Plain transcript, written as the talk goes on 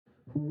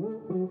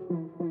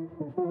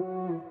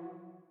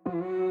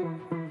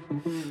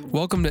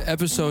Welcome to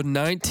episode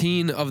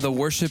 19 of the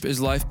Worship is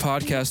Life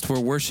podcast,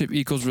 where worship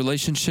equals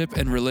relationship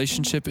and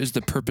relationship is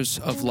the purpose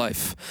of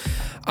life.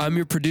 I'm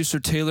your producer,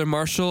 Taylor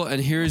Marshall,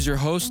 and here is your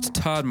host,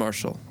 Todd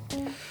Marshall.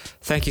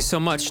 Thank you so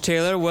much,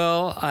 Taylor.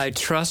 Well, I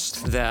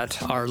trust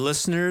that our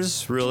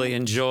listeners really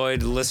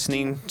enjoyed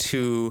listening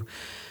to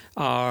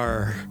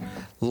our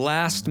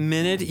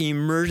last-minute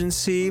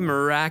emergency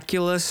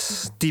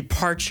miraculous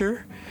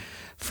departure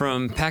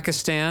from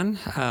Pakistan.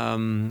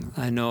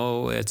 I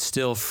know it's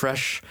still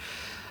fresh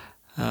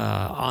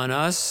on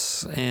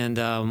us, and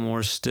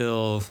we're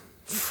still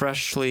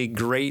freshly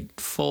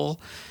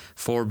grateful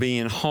for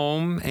being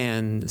home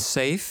and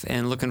safe,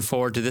 and looking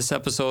forward to this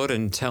episode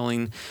and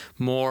telling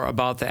more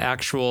about the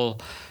actual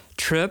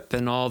trip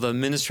and all the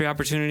ministry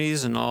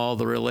opportunities and all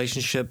the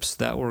relationships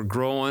that were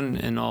growing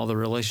and all the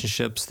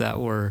relationships that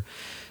were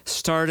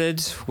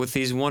started with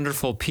these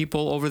wonderful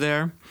people over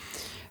there.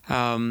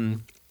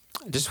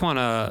 I just want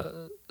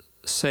to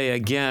say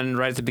again,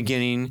 right at the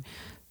beginning,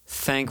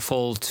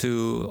 thankful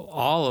to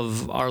all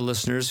of our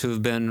listeners who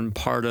have been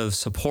part of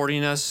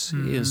supporting us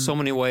in so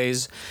many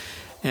ways.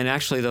 And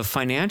actually the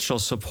financial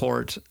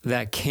support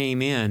that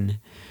came in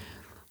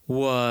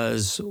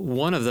was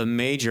one of the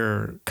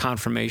major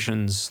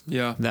confirmations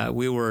that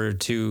we were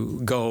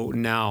to go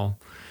now.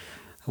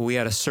 We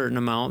had a certain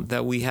amount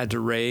that we had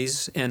to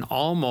raise, and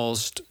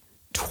almost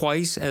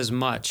twice as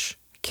much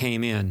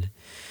came in,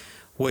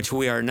 which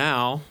we are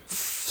now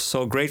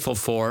so grateful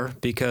for,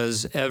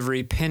 because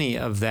every penny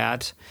of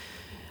that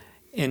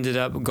ended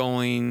up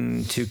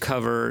going to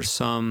cover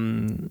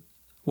some,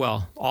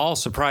 well, all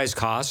surprise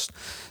costs,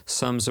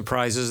 some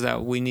surprises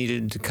that we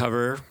needed to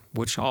cover,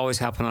 which always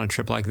happen on a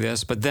trip like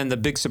this. But then the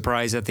big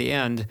surprise at the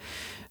end,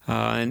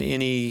 and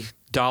any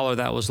dollar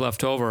that was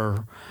left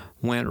over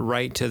went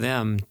right to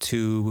them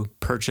to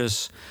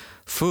purchase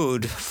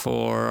food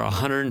for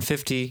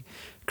 150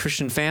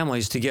 Christian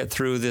families to get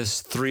through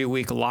this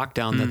 3-week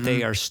lockdown that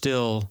they are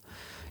still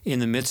in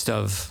the midst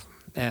of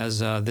as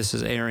this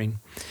is airing.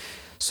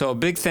 So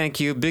big thank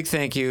you, big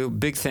thank you,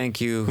 big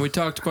thank you. We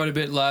talked quite a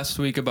bit last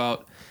week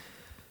about,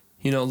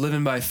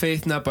 living by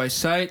faith, not by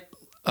sight,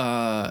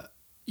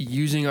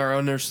 using our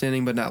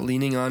understanding but not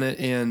leaning on it.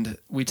 And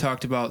we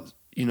talked about,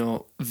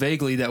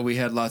 vaguely that we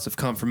had lots of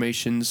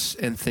confirmations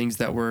and things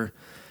that were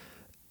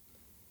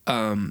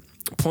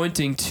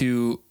pointing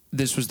to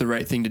this was the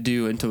right thing to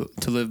do and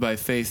to live by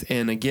faith.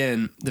 And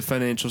again, the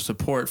financial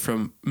support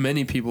from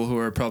many people who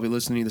are probably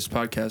listening to this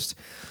podcast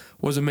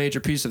was a major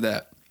piece of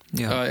that.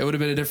 Yeah. It would have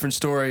been a different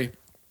story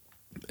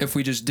if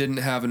we just didn't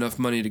have enough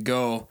money to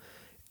go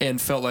and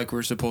felt like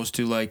we're supposed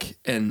to,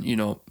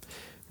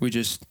 we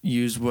just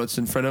use what's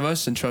in front of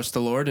us and trust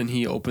the Lord, and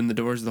He opened the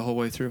doors the whole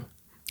way through.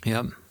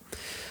 Yep,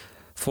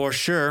 for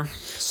sure.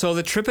 So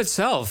the trip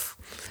itself,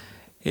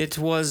 it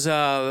was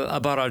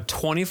about a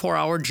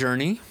 24-hour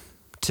journey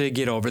to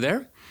get over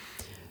there.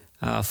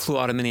 Flew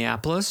out of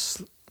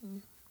Minneapolis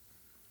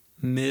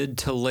mid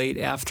to late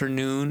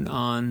afternoon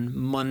on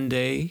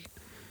Monday,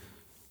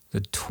 the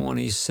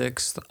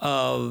 26th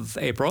of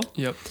April.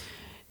 Yep.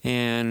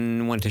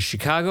 And went to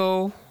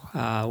Chicago.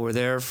 We're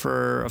there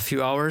for a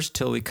few hours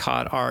till we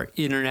caught our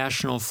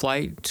international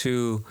flight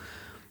to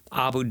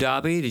Abu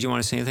Dhabi. Did you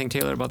want to say anything,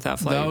 Taylor, about that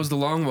flight? That was the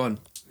long one.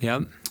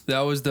 Yep.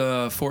 That was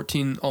the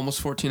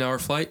almost 14-hour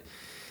flight,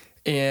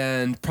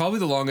 and probably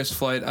the longest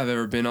flight I've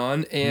ever been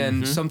on.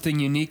 And something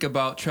unique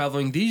about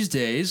traveling these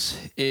days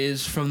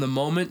is from the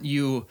moment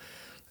you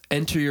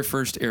enter your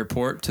first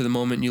airport to the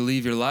moment you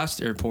leave your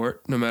last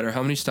airport, no matter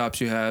how many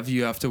stops you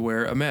have to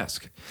wear a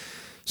mask.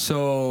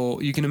 So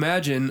you can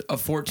imagine a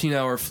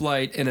 14-hour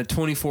flight and a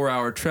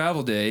 24-hour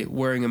travel day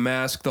wearing a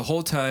mask the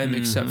whole time,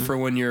 except for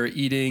when you're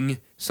eating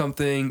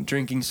something,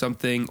 drinking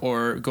something,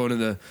 or run to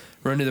the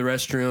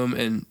restroom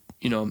and,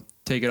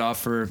 take it off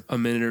for a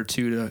minute or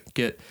two to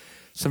get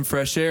some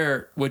fresh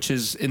air, which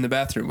is in the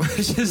bathroom,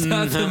 which is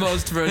not the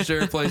most fresh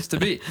air place to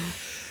be.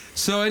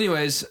 So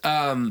anyways,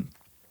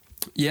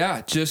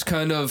 just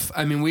kind of,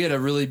 we had a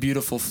really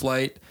beautiful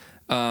flight.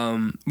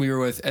 We were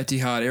with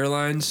Etihad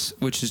Airlines,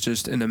 which is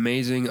just an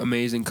amazing,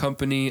 amazing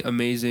company,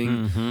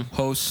 amazing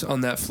hosts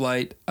on that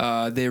flight.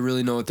 They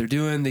really know what they're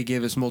doing. They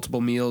gave us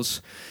multiple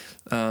meals.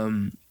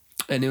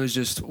 And it was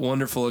just a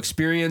wonderful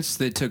experience.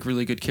 They took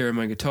really good care of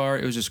my guitar.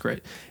 It was just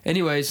great.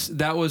 Anyways,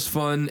 that was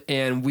fun.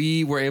 And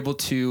we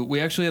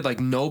actually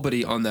had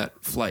nobody on that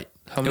flight.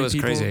 How many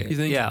people, crazy. You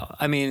think? Yeah.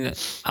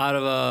 Out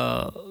of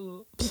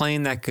a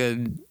plane that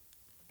could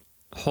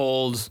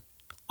hold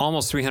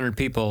almost 300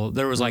 people,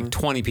 there was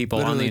 20 people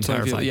literally on the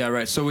entire flight. Yeah,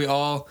 right. So we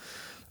all,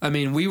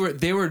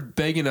 they were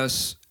begging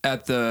us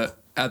at the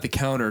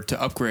counter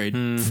to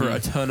upgrade for a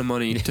ton of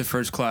money to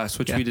first class,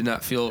 which we did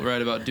not feel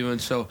right about doing.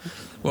 So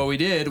what we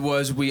did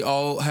was we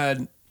all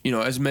had,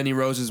 as many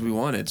rows as we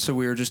wanted. So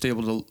we were just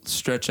able to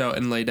stretch out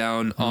and lay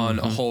down on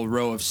a whole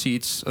row of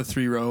seats, a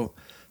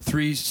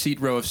 3-seat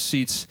row of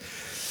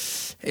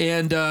seats.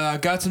 and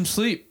got some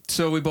sleep.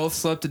 So we both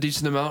slept a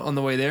decent amount on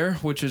the way there,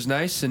 which was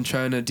nice, and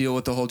trying to deal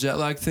with the whole jet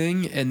lag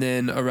thing. And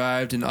then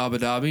arrived in Abu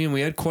Dhabi, and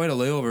we had quite a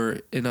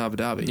layover in Abu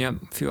Dhabi. Yep,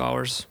 a few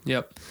hours.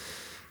 Yep.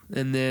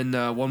 And then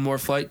one more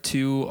flight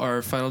to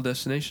our final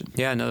destination.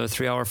 Yeah, another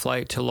 3-hour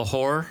flight to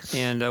Lahore,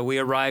 and we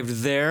arrived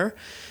there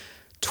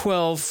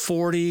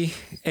 12:40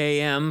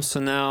 a.m. So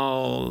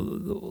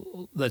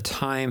now the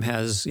time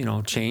has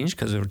changed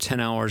because we were 10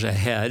 hours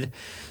ahead.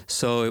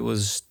 So it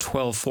was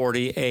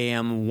 12:40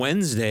 a.m.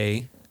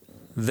 Wednesday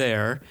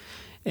there,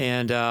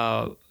 and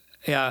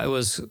it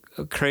was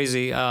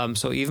crazy.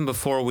 So even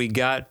before we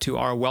got to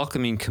our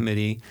welcoming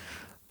committee,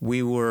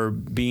 we were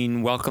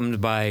being welcomed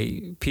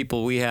by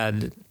people we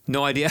had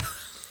no idea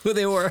who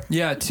they were.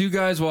 Yeah, 2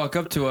 guys walk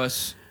up to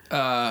us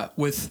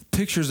with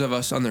pictures of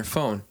us on their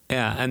phone.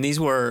 Yeah, and these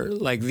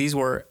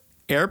were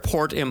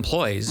airport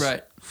employees.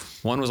 Right.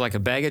 One was like a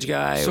baggage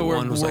guy. So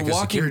one was like a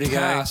security guy.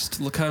 We're walking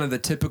past kind of the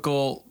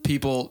typical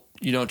people,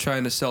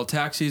 trying to sell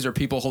taxis or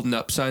people holding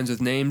up signs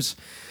with names.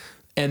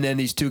 And then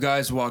these 2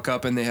 guys walk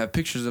up and they have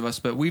pictures of us,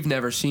 but we've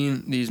never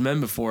seen these men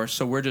before.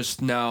 So we're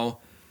just now,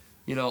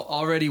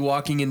 already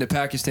walking into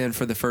Pakistan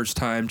for the first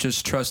time,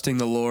 just trusting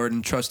the Lord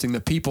and trusting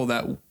the people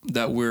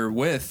that we're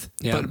with,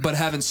 but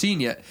haven't seen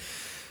yet.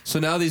 So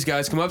now these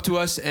guys come up to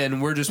us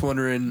and we're just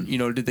wondering,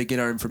 did they get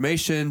our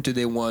information? Do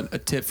they want a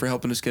tip for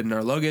helping us get in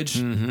our luggage?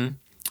 Mm-hmm.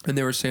 And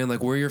they were saying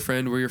like, we're your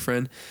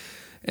friend.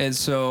 And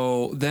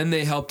so then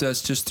they helped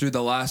us just through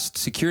the last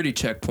security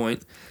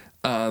checkpoint,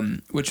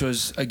 which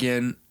was,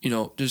 again,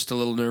 just a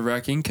little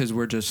nerve-wracking because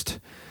we're just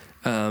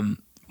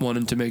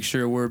wanting to make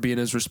sure we're being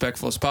as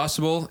respectful as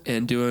possible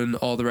and doing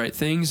all the right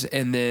things.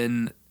 And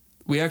then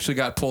we actually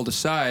got pulled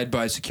aside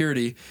by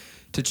security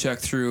to check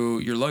through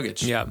your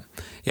luggage. Yeah.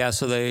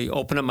 So they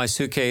opened up my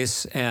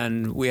suitcase,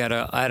 and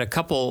I had a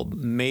couple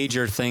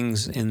major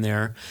things in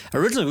there.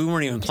 Originally, we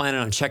weren't even planning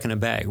on checking a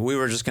bag. We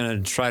were just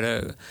going to try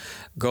to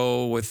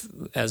go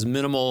with as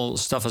minimal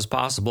stuff as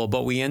possible.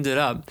 But we ended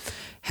up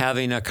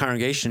having a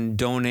congregation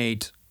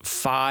donate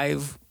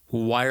 5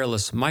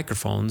 wireless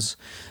microphones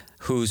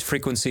whose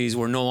frequencies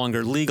were no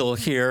longer legal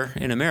here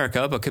in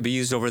America, but could be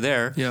used over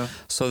there. Yeah.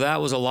 So that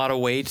was a lot of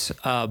weight,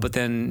 but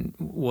then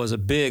was a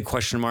big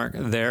question mark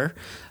there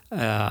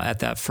at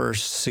that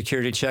first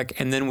security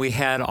check. And then we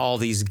had all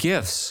these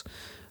gifts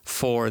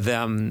for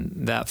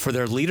them, for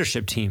their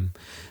leadership team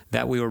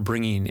that we were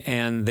bringing,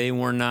 and they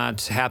were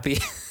not happy.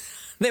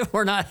 They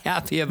were not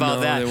happy about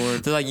that. They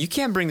weren't. They're like, you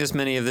can't bring this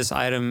many of this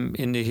item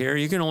into here.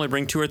 You can only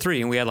bring 2 or 3,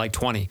 and we had like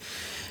 20.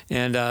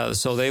 And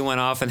so they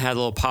went off and had a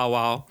little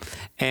powwow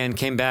and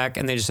came back,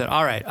 and they just said,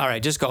 all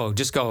right, just go.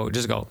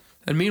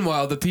 And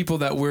meanwhile, the people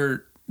that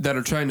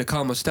are trying to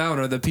calm us down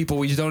are the people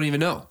we don't even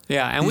know.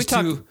 Yeah, and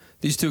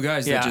these 2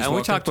 guys. Yeah, that just and we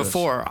walked up talked to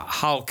before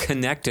how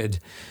connected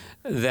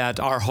that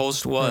our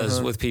host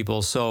was with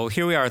people. So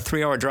here we are, a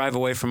 3-hour drive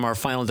away from our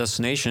final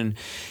destination,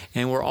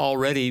 and we're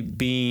already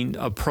being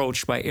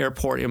approached by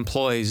airport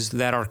employees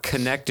that are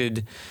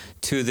connected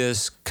to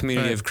this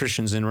community of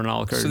Christians in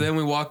Ronald. So then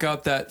we walk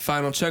out that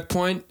final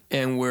checkpoint,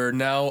 and we're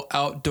now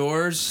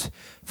outdoors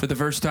for the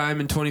first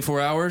time in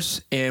 24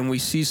 hours, and we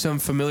see some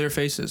familiar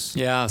faces.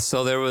 Yeah,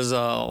 so there was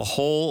a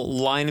whole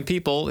line of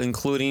people,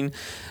 including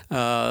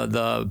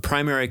the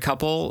primary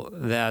couple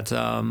that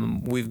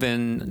we've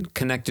been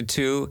connected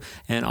to,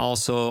 and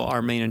also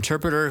our main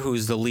interpreter,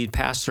 who's the lead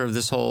pastor of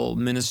this whole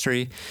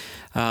ministry.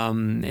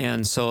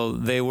 And so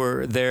they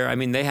were there. I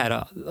mean, they had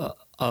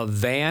a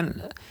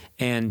van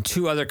and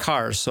 2 other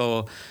cars.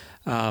 So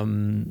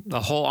a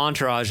whole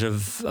entourage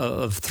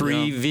of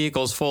 3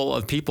 vehicles full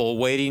of people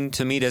waiting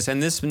to meet us.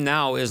 And this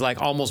now is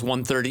like almost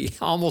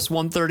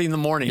 1:30 in the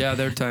morning. Yeah,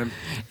 their time.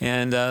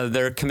 And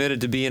they're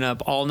committed to being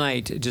up all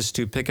night just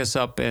to pick us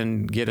up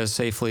and get us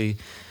safely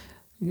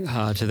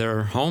to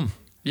their home.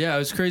 Yeah, it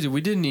was crazy.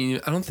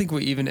 I don't think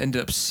we even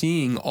ended up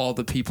seeing all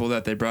the people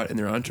that they brought in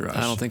their entourage.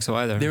 I don't think so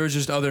either. There was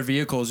just other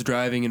vehicles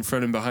driving in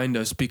front and behind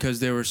us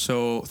because they were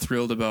so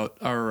thrilled about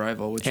our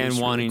arrival, and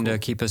wanting really cool. to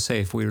keep us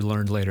safe. We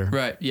learned later.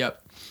 Right.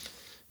 Yep.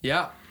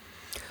 Yeah.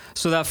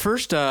 So that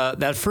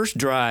first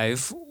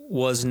drive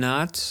was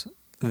not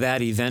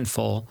that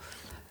eventful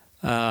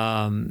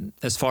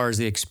as far as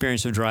the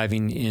experience of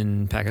driving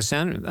in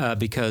Pakistan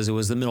because it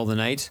was the middle of the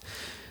night.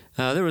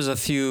 There was a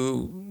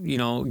few,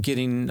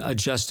 getting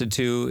adjusted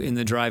to in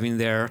the driving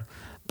there,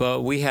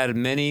 but we had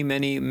many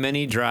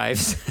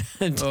drives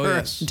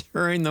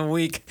during the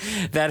week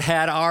that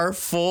had our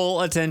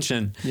full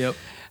attention. Yep.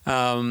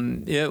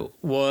 It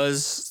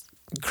was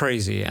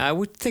crazy. I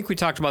would think we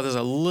talked about this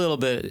a little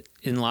bit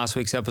in last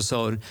week's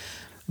episode,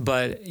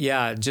 but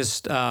yeah,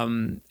 just,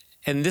 and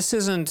this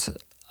isn't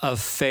a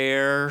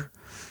fair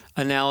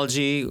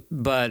analogy,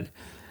 but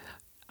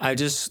I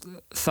just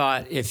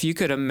thought if you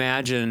could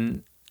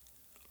imagine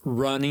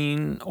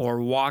running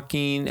or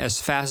walking as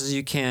fast as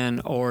you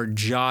can or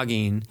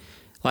jogging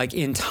like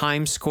in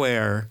Times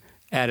Square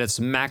at its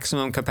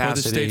maximum Or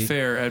capacity. the state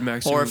fair at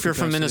maximum Or if you're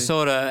from capacity.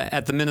 Minnesota,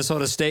 at the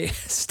Minnesota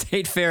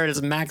State Fair at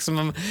its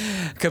maximum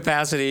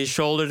capacity,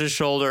 shoulder to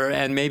shoulder,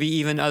 and maybe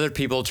even other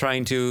people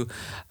trying to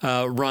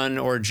run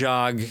or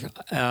jog,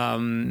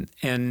 and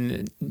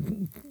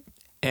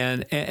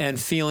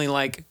feeling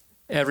like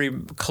every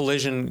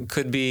collision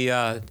could be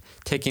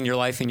taking your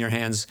life in your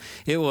hands.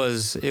 It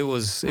was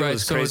Right,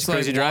 so crazy, it's like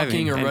crazy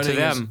driving, walking or and to running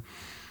them.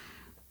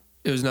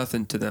 It was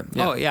nothing to them.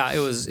 Yeah. Oh yeah, it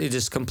was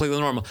just completely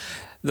normal.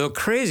 The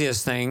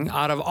craziest thing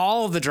out of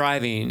all of the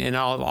driving and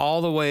out of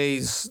all the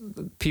ways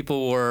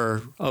people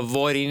were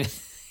avoiding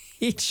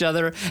each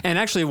other and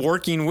actually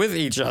working with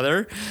each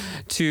other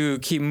to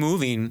keep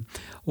moving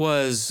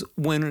was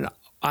when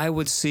I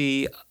would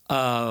see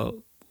a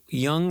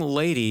young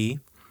lady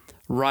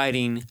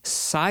riding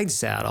side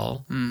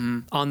saddle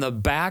on the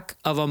back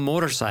of a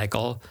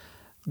motorcycle,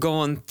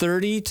 going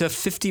 30 to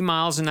 50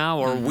 miles an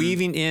hour,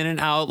 weaving in and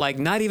out, like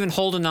not even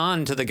holding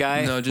on to the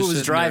guy No, who just was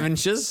sitting driving,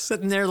 just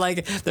sitting there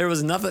like there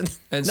was nothing,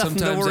 And nothing to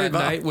sometimes worry at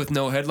about. night with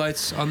no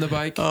headlights on the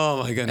bike.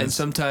 Oh my goodness. And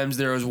sometimes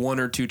there was 1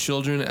 or 2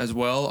 children as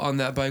well on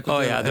that bike. With Oh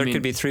them. yeah, I there mean,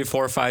 could be 3,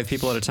 4, 5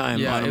 people at a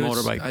time on a it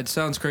was- motorbike. It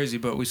sounds crazy,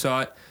 but we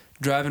saw it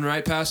driving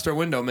right past our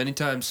window many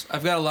times.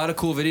 I've got a lot of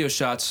cool video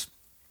shots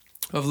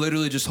of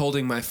literally just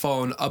holding my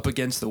phone up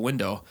against the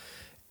window,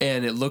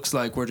 and it looks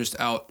like we're just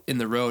out in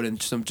the road and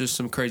some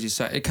crazy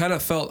sight. It kind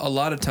of felt a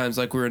lot of times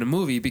like we were in a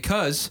movie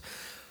because,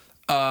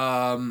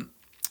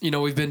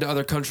 we've been to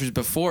other countries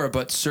before,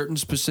 but certain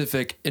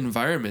specific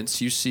environments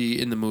you see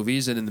in the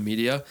movies and in the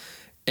media,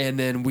 and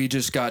then we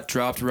just got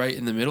dropped right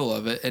in the middle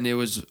of it, and it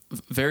was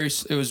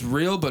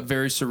real but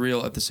very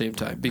surreal at the same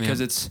time because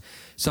it's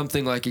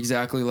something like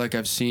exactly like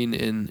I've seen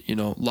in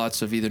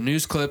lots of either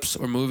news clips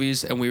or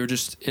movies, and we were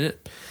just in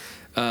it.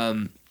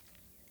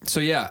 So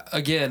yeah,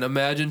 again,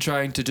 imagine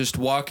trying to just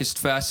walk as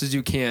fast as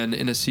you can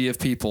in a sea of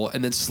people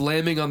and then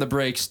slamming on the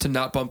brakes to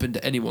not bump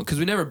into anyone, because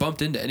we never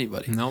bumped into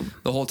anybody Nope.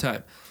 the whole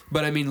time.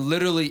 But I mean,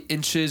 literally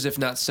inches, if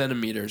not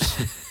centimeters.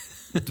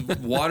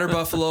 Water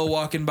buffalo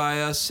walking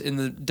by us in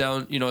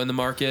the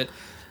market,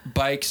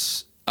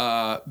 bikes,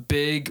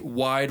 big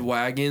wide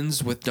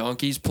wagons with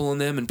donkeys pulling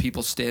them and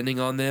people standing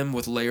on them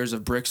with layers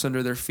of bricks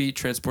under their feet,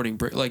 transporting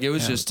brick. Like it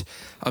was just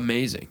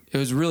amazing. It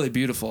was really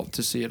beautiful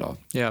to see it all.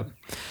 Yeah.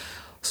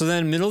 So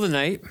then middle of the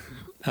night,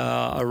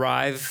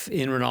 arrive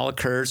in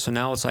Renault-Coeur. So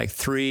now it's like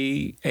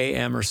 3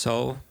 a.m. or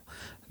so,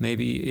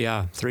 maybe,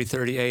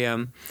 3:30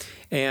 a.m.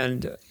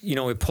 And,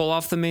 we pull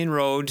off the main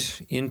road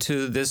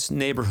into this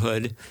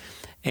neighborhood,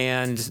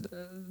 and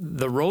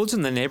the roads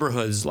in the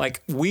neighborhoods,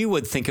 like we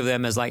would think of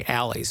them as like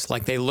alleys,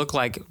 like they look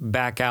like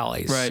back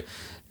alleys. Right.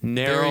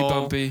 Narrow, Very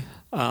bumpy.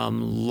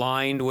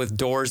 Lined with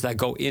doors that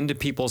go into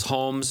people's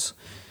homes.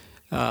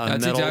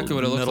 That's exactly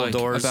what it looked like,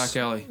 doors. a back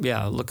alley.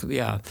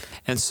 Yeah.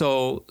 And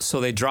so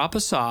they drop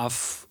us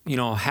off,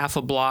 half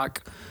a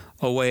block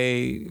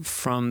away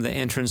from the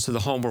entrance to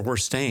the home where we're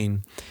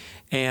staying.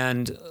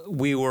 And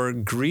we were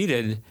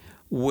greeted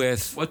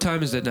with... What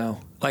time is it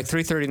now? Like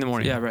 3:30 in the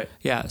morning. Yeah, right.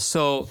 Yeah,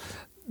 so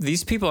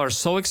these people are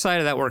so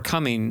excited that we're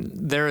coming.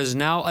 There is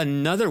now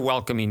another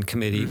welcoming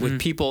committee with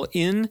people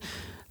in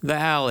the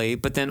alley,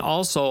 but then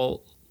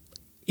also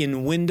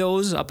in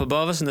windows up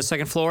above us in the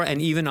second floor and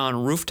even on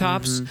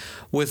rooftops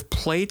with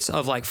plates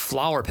of like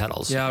flower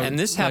petals. Yeah, and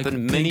this like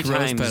happened many pink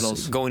rose times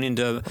petals. going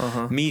into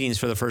meetings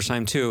for the first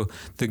time too.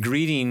 The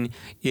greeting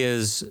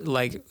is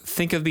like,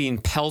 think of being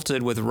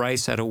pelted with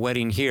rice at a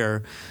wedding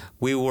here.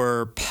 We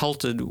were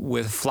pelted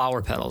with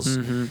flower petals.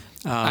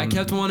 I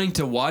kept wanting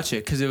to watch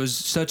it because it was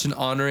such an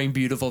honoring,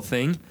 beautiful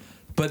thing.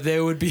 But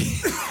they would be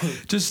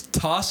just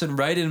tossing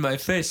right in my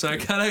face. So I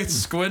kind of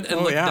squint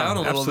and look down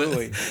a little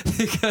bit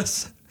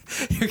because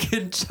you're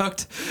getting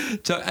chucked.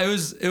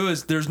 It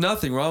was. There's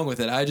nothing wrong with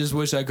it. I just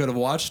wish I could have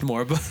watched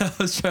more, but I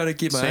was trying to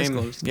keep my eyes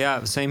closed.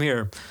 Yeah, same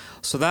here.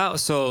 So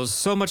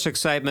much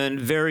excitement,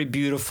 very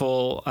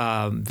beautiful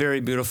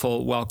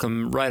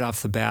welcome right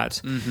off the bat.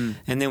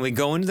 And then we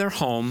go into their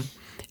home,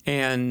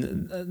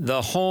 and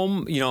the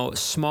home,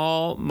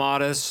 small,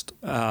 modest.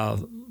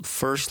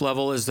 First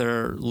level is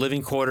their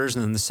living quarters,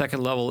 and then the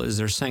second level is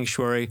their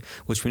sanctuary,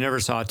 which we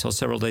never saw until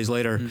several days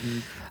later.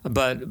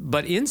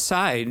 But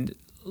inside,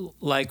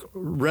 like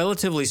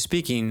relatively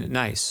speaking,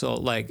 nice. So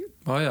like,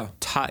 Oh yeah,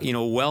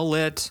 well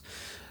lit.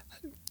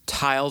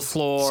 Tiled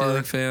floor.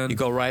 Ceiling fan. You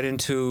go right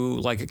into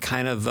like a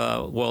kind of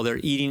their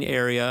eating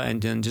area,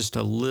 and then just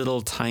a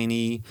little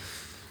tiny,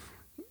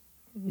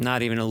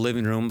 not even a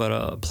living room, but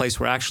a place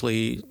where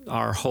actually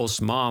our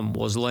host mom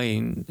was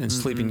laying and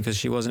sleeping because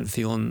she wasn't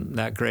feeling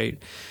that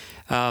great.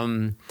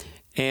 So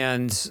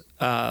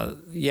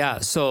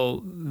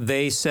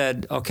they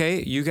said,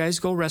 okay, you guys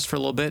go rest for a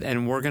little bit,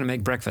 and we're gonna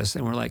make breakfast.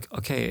 And we're like,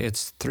 okay,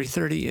 it's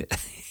 3:30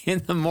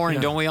 in the morning.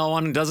 Yeah. Don't we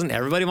all doesn't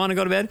everybody want to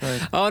go to bed?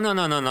 Right. Oh,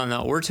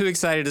 no. We're too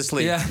excited to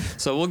sleep. Yeah.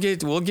 So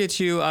we'll get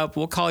you up.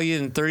 We'll call you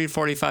in 30,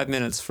 45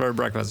 minutes for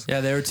breakfast.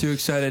 yeah. They were too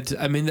excited.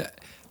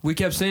 We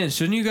kept saying,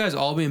 shouldn't you guys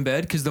all be in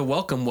bed? Because the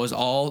welcome was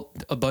all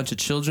a bunch of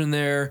children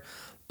there.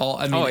 The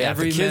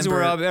Every kids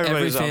member, were up. Everybody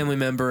every was up. family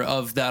member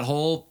of that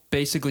whole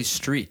basically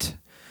street.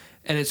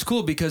 And it's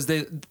cool because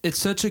it's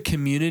such a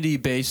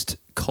community-based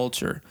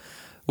culture,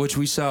 which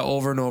we saw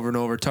over and over and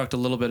over. Talked a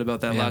little bit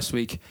about that last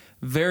week.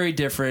 Very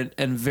different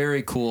and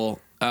very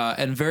cool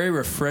and very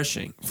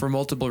refreshing for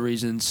multiple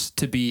reasons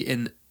to be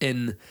in.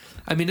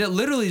 I mean, it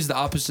literally is the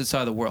opposite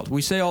side of the world.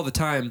 We say all the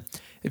time,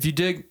 if you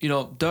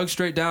dug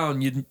straight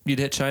down, you'd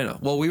hit China.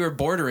 Well, we were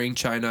bordering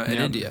China and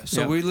India.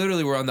 So we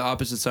literally were on the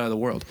opposite side of the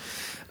world.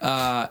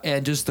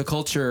 And just the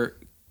culture,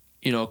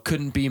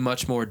 couldn't be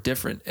much more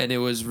different. And it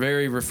was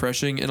very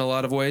refreshing in a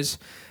lot of ways.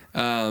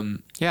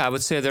 I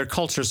would say their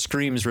culture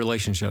screams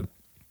relationship.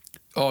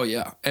 Oh,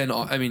 yeah. And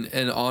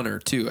honor,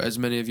 too, as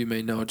many of you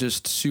may know.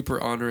 Just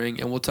super honoring.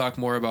 And we'll talk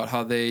more about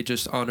how they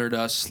just honored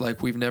us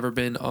like we've never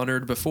been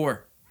honored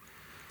before.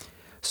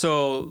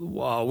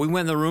 So we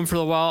went in the room for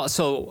a while.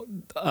 So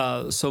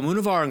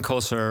Munavar and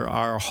Kosar,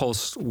 our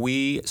hosts,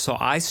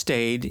 I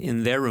stayed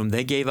in their room.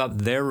 They gave up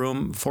their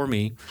room for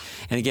me.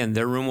 And again,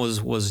 their room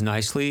was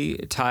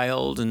nicely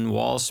tiled and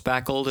walls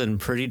spackled and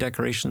pretty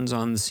decorations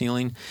on the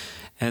ceiling.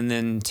 And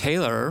then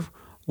Taylor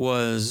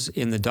was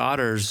in the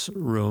daughter's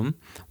room,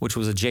 which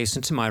was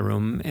adjacent to my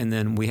room, and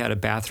then we had a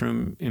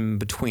bathroom in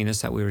between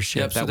us that we were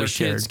shared. So their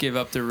kids gave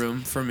up their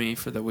room for me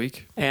for the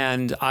week.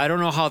 And I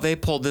don't know how they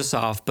pulled this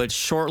off, but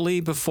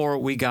shortly before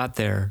we got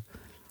there,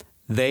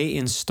 they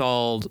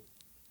installed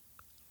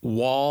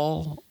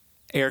wall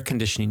air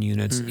conditioning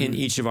units in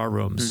each of our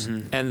rooms,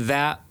 and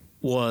that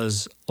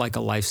was like a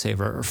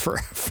lifesaver for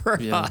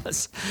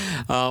us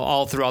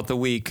all throughout the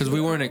week. Because we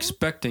weren't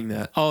expecting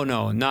that. Oh,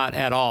 no, not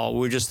at all.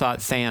 We just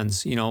thought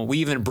fans. We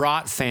even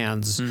brought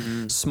fans,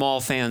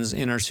 small fans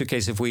in our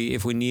suitcase if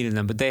we needed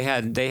them. But they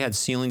had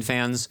ceiling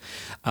fans.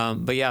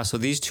 So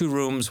these two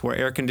rooms were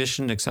air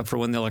conditioned except for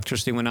when the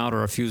electricity went out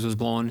or a fuse was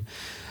blown.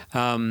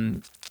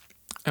 And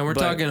we're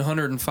talking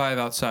 105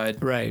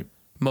 outside. Right.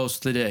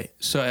 Most of the day.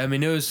 So,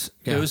 it was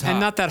hot. And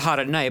not that hot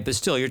at night, but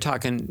still you're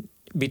talking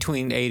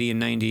between 80 and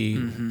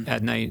 90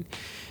 at night.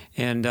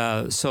 And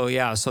so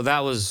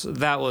that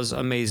was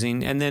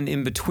amazing. And then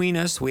in between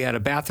us, we had a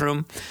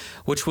bathroom,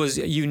 which was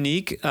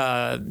unique.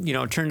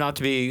 It turned out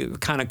to be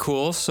kind of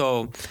cool.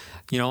 So,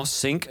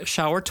 sink,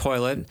 shower,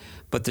 toilet,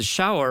 but the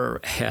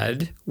shower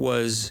head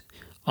was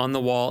on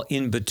the wall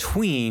in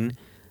between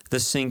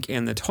the sink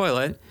and the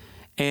toilet,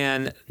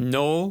 and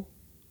no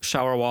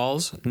shower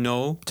walls,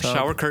 no tub,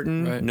 shower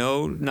curtain,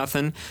 no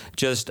nothing,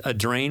 just a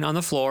drain on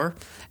the floor.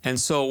 And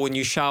so when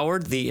you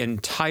showered, the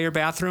entire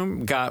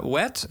bathroom got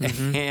wet,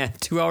 and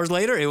 2 hours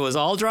later, it was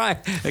all dry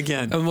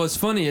again. And what's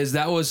funny is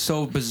that was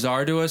so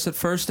bizarre to us at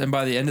first, and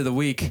by the end of the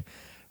week,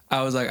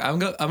 I was like,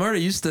 I'm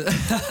already used to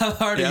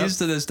used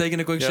to this, taking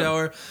a quick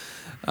shower.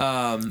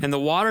 And the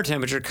water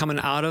temperature coming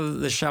out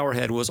of the shower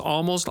head was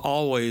almost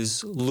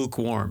always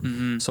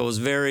lukewarm, so it was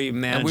very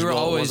manageable. And we were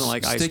always it wasn't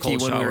like sticky ice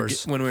cold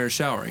showers when we were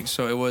showering,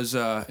 so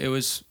it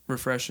was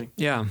refreshing.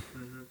 Yeah,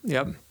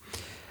 yep.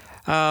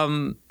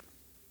 So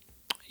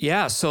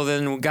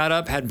then we got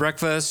up, had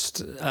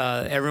breakfast.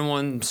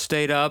 Everyone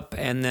stayed up,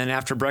 and then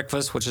after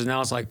breakfast, which is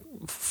now it's like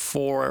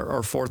 4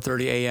 or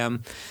 4:30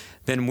 a.m.,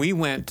 then we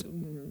went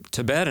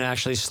to bed and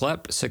actually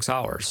slept 6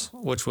 hours,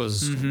 which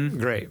was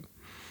great.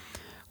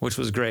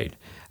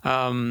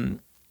 And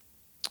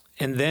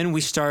then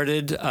we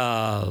started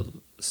a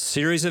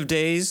series of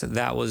days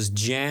that was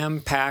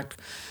jam-packed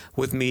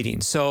with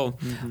meetings. So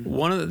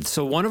one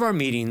of our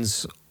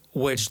meetings,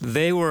 which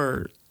they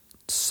were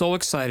so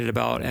excited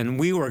about and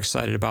we were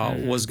excited about,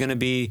 was going to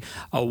be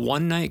a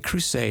one-night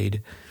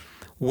crusade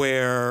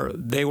where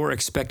they were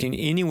expecting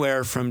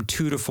anywhere from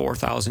 2,000 to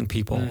 4,000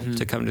 people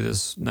to come to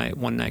this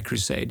one-night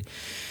crusade.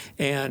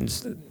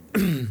 And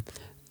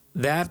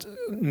that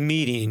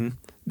meeting,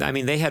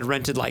 they had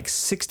rented like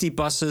 60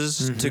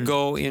 buses to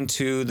go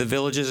into the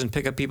villages and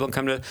pick up people and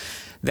come to.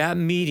 That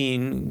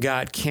meeting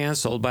got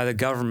canceled by the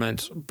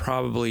government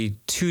probably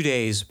 2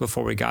 days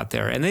before we got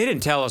there, and they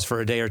didn't tell us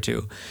for a day or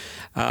two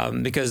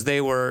because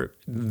they were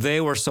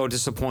so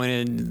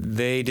disappointed.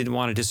 They didn't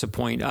want to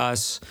disappoint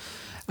us.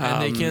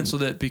 And they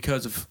canceled it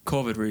because of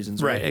COVID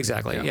reasons, right? Right,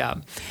 exactly, yeah.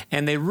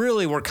 And they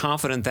really were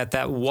confident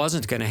that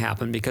wasn't going to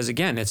happen because,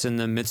 again, it's in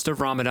the midst of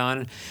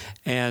Ramadan.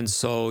 And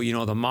so,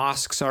 the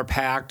mosques are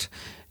packed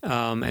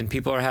and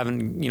people are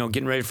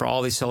getting ready for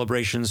all these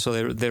celebrations.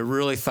 So they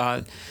really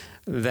thought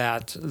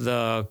that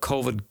the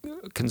COVID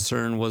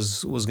concern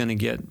was going to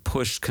get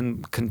pushed,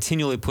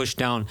 continually pushed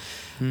down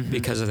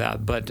because of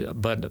that.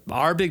 But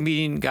our big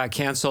meeting got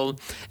canceled.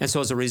 And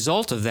so as a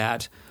result of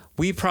that,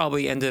 we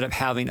probably ended up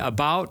having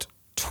about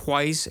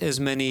twice as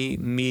many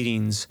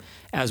meetings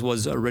as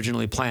was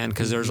originally planned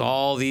because there's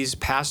all these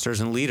pastors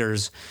and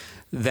leaders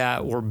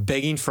that were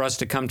begging for us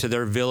to come to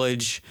their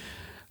village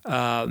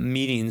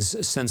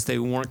meetings since they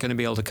weren't going to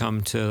be able to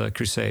come to the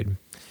crusade.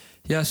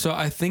 Yeah, so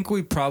I think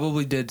we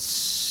probably did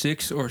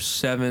 6 or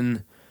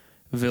 7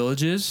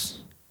 villages.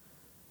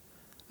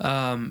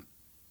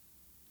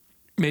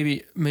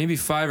 Maybe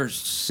 5 or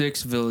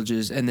 6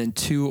 villages and then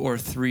 2 or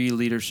 3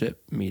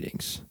 leadership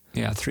meetings.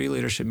 Yeah, 3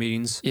 leadership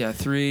meetings. Yeah,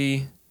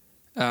 3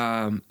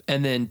 and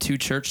then 2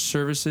 church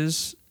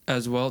services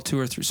as well, 2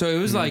 or 3. So it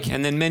was like,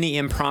 and then many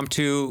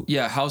impromptu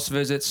house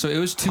visits. So it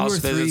was 2 house or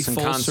 3 visits and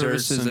full concerts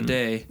services a and-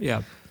 day.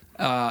 Yeah.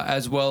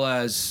 As well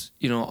as,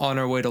 on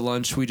our way to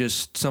lunch,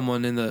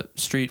 someone in the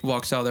street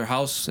walks out of their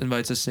house,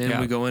 invites us in.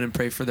 Yeah. We go in and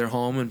pray for their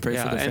home and pray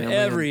for their family.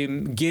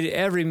 And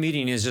every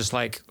meeting is just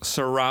like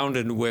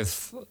surrounded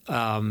with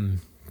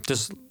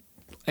just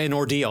an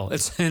ordeal.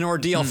 It's an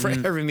ordeal for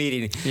every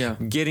meeting. Yeah.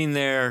 Getting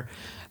there,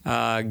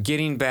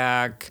 getting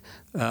back,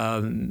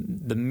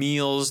 the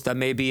meals that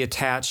may be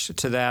attached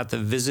to that, the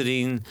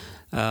visiting,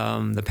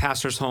 the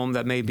pastor's home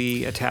that may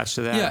be attached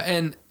to that.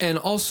 Yeah, and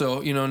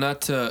also,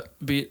 not to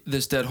beat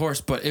this dead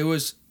horse, but it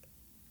was,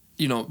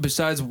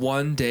 besides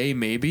one day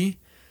maybe,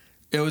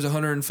 it was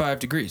 105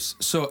 degrees.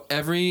 So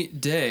every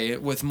day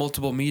with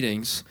multiple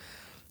meetings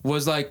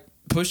was like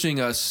pushing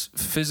us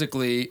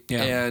physically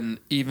and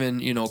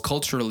even,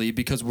 culturally,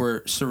 because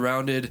we're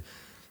surrounded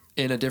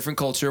in a different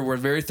culture. We're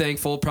very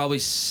thankful. Probably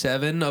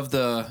 7 of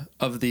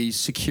the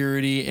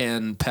security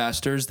and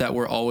pastors that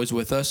were always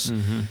with us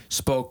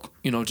spoke,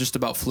 just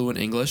about fluent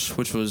English,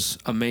 which was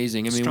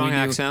amazing. I mean, Strong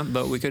accent,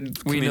 but we could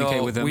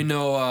communicate with them. We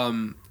know,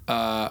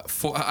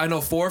 I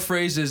know 4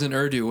 phrases in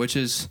Urdu, which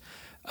is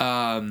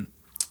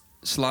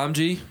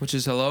Salamji, which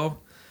is hello,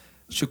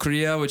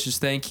 Shukriya, which is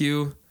thank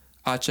you,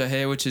 Acha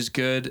hai, which is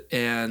good,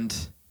 and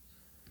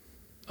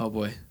oh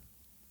boy,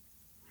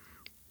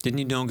 didn't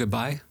you know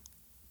goodbye?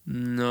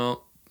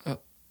 No.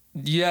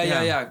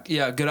 Yeah.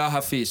 Gura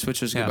Hafiz,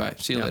 which was goodbye.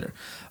 See you later.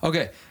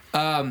 Okay.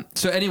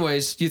 So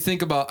anyways, you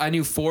think about, I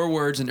knew 4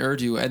 words in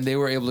Urdu and they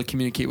were able to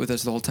communicate with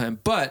us the whole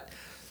time, but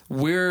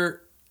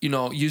we're,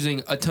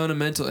 using a ton of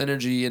mental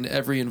energy in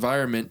every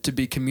environment to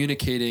be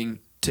communicating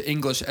to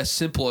English as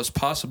simple as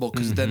possible,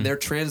 because then they're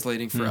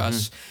translating for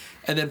us.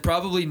 And then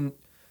probably,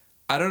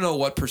 I don't know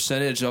what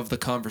percentage of the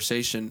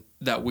conversation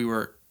that we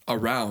were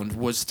around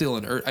was still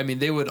in Urdu. I mean,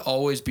 they would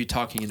always be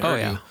talking in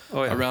Urdu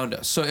around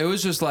us. So it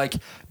was just like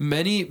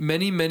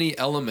many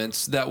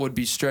elements that would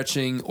be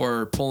stretching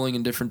or pulling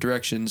in different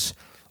directions,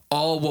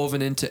 all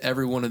woven into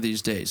every one of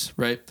these days,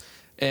 right?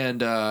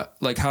 And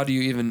like, how do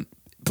you even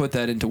put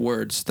that into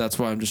words? That's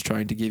why I'm just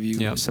trying to give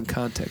you some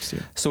context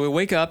here. So we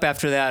wake up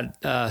after that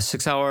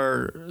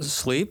 6-hour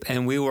sleep,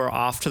 and we were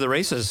off to the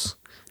races.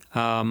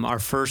 Our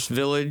first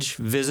village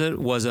visit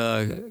was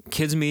a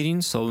kids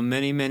meeting, so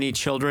many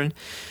children.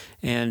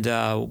 And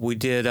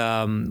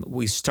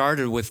we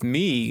started with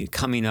me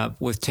coming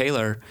up with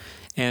Taylor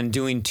and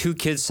doing 2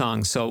 kids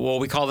songs. So,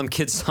 we call them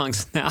kids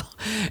songs now.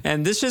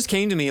 And this just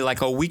came to me like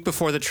a week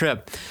before the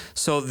trip.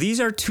 So these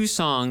are 2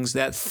 songs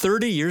that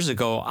 30 years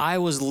ago I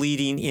was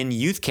leading in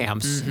youth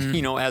camps,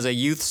 as a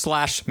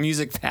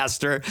youth/music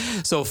pastor.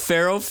 So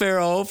Pharaoh,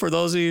 for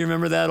those of you who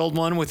remember that old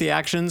one with the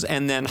actions,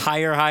 and then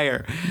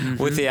Higher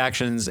with the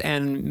actions.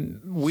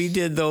 And we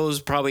did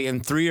those probably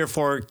in 3 or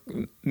 4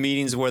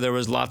 meetings where there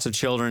was lots of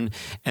children,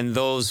 and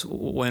those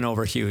went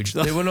over huge.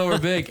 They went over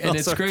big, and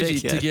it's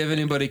crazy big, to give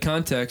anybody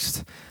context.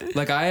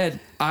 Like I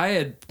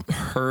had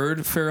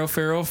heard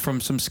Pharaoh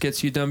from some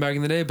skits you'd done back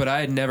in the day, but I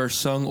had never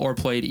sung or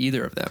played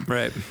either of them.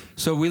 Right.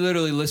 So we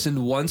literally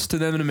listened once to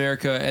them in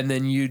America, and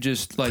then you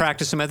just like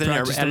practice them at an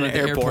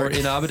airport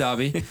in Abu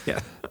Dhabi.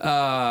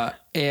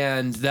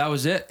 And that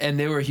was it. And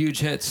they were huge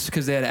hits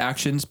because they had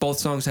actions. Both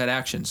songs had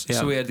actions. Yeah.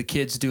 So we had the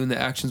kids doing the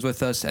actions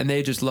with us, and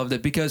they just loved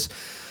it because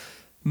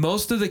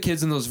most of the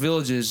kids in those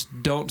villages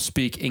don't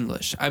speak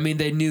English. I mean,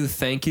 they knew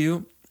thank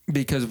you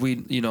because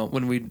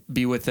when we'd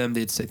be with them,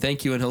 they'd say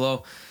thank you and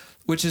hello,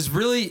 which is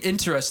really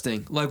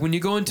interesting. Like when you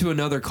go into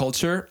another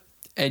culture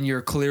and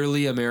you're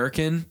clearly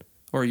American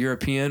or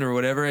European or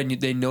whatever, and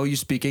they know you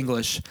speak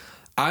English,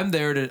 I'm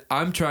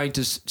trying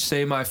to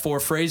say my 4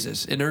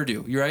 phrases in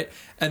Urdu, right?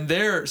 And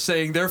they're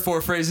saying their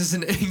 4 phrases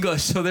in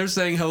English. So they're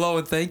saying hello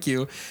and thank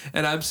you,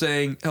 and I'm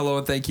saying hello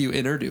and thank you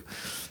in Urdu.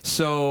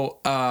 So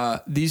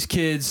these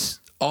kids,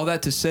 all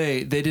that to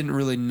say, they didn't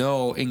really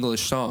know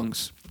English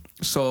songs.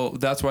 So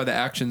that's why the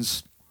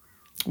actions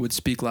would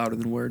speak louder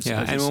than words.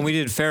 Yeah, and when we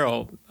did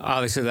Pharaoh,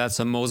 obviously that's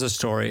a Moses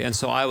story. And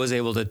so I was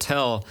able to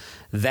tell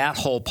that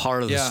whole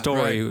part of the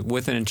story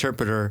with an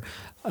interpreter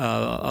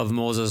of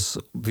Moses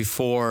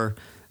before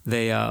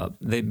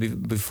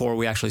before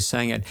we actually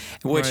sang it,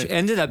 which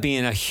ended up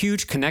being a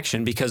huge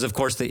connection because, of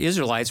course, the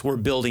Israelites were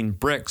building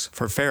bricks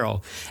for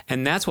Pharaoh.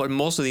 And that's what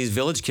most of these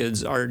village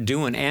kids are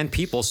doing, and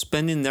people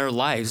spending their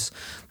lives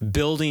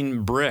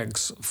building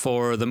bricks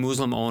for the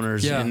Muslim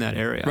owners in that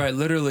area. Right,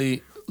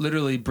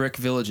 literally brick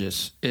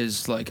villages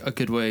is like a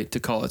good way to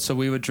call it. So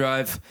we would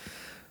drive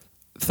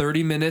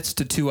 30 minutes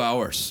to 2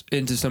 hours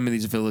into some of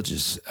these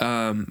villages.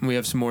 We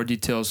have some more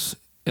details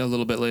a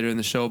little bit later in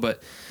the show,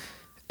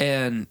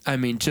 and I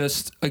mean,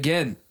 just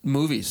again,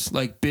 movies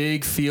like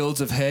big fields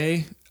of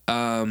hay.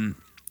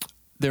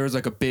 There was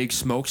like a big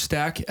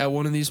smokestack at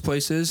one of these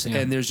places,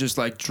 and there's just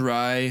like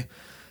dry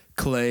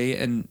clay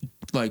and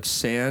like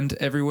sand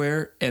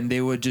everywhere, and they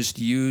would just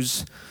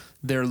use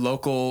their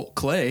local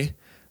clay,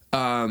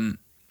 and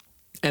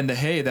the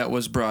hay that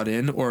was brought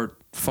in or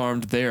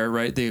farmed there.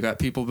 Right, they got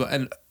people,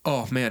 and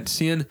oh man,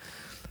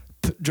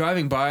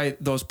 driving by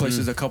those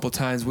places a couple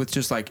times with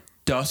just like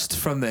dust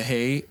from the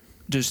hay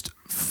just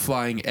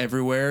flying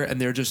everywhere, and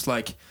they're just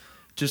like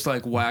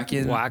whacking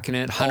it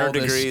 100 all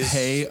this degrees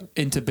hay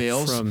into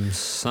bales from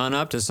sun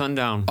up to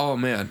sundown. Oh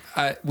man,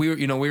 we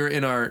were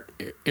in our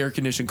air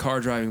conditioned car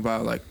driving by,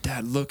 like,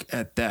 Dad, look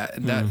at that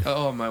and that.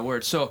 Oh my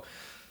word. So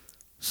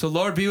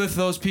Lord, be with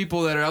those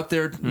people that are out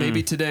there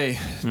maybe today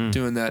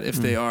doing that, if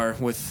they are,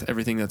 with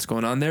everything that's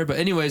going on there. But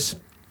anyways,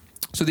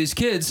 so these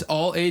kids,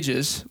 all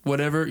ages,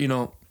 whatever,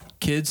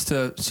 kids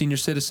to senior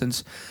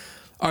citizens,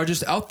 are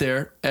just out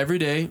there every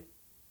day,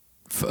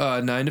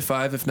 9 to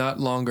 5, if not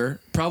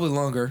longer, probably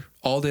longer,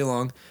 all day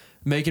long,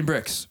 making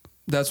bricks.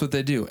 That's what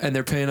they do. And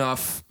they're paying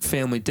off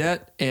family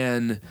debt,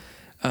 and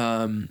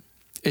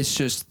it's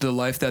just the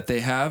life that they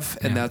have,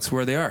 and that's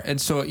where they are.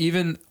 And so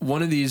even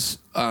one of these,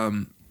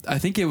 I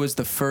think it was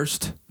the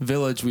first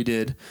village we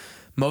did,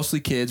 mostly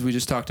kids, we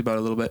just talked about it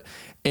a little bit,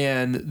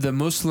 and the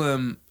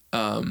Muslim,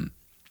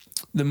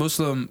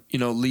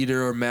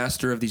 leader or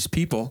master of these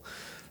people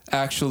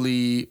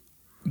actually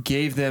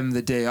gave them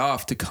the day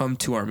off to come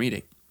to our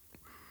meeting,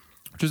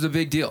 which was a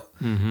big deal.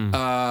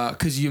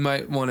 Because you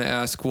might want to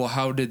ask, well,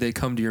 how did they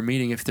come to your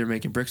meeting if they're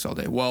making bricks all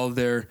day? Well,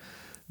 their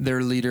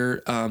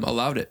leader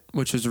allowed it,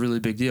 which was a really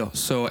big deal.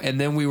 So, and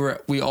then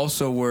we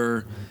also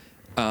were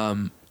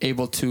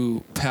able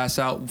to pass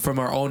out from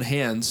our own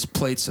hands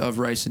plates of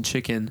rice and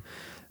chicken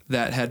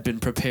that had been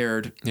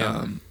prepared.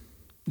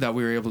 That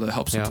we were able to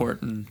help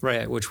support. And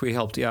right, which we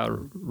helped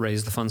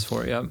raise the funds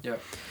for. Yeah.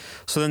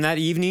 So then that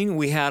evening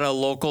we had a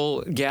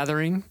local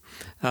gathering,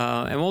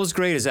 and what was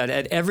great is that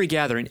at every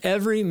gathering,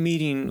 every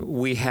meeting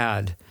we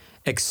had,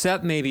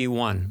 except maybe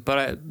one,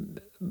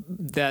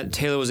 that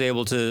Taylor was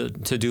able to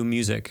do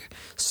music,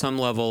 some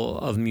level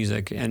of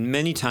music, and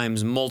many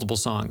times multiple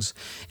songs.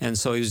 And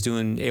so he was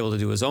able to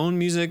do his own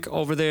music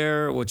over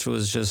there, which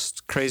was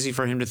just crazy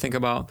for him to think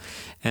about.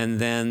 And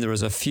then there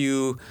was a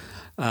few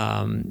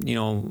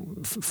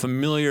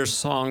familiar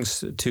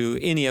songs to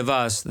any of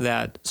us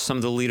that some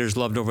of the leaders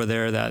loved over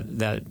there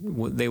that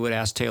they would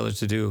ask Taylor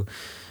to do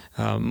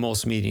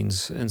most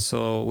meetings. And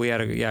so we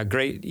had a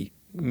great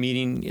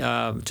meeting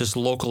just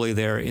locally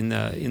there in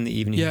the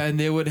evening. Yeah, and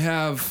they would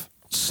have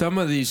some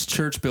of these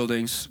church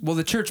buildings,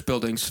 the church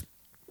buildings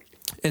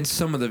and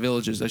some of the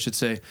villages, I should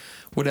say,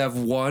 would have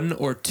 1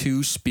 or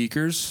 2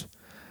 speakers,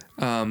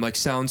 like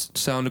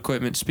sound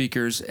equipment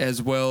speakers,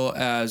 as well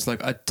as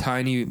like a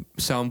tiny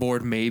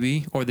soundboard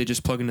maybe, or they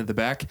just plug into the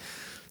back.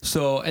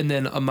 So, and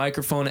then a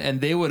microphone, and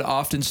they would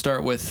often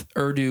start with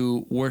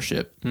Urdu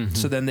worship.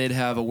 So then they'd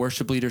have a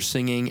worship leader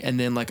singing, and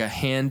then like a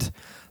hand,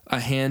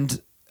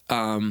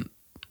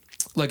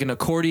 like an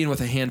accordion with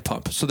a hand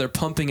pump. So they're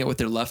pumping it with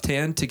their left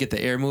hand to get the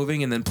air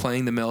moving, and then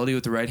playing the melody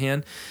with the right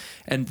hand.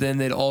 And then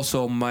they'd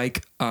also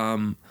mic,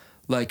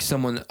 like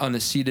someone on a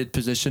seated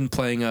position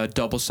playing a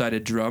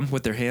double-sided drum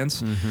with their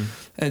hands.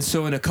 And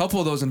so in a couple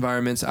of those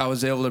environments, I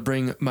was able to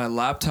bring my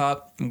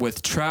laptop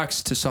with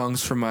tracks to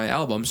songs from my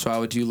album. So I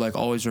would do like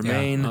Always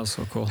Remain. Yeah, that was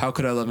so cool. How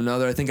Could I Love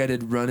Another? I think I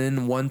did Run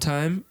In one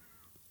time,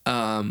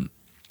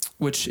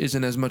 which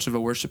isn't as much of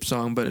a worship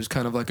song, but it's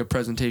kind of like a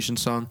presentation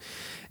song.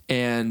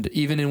 And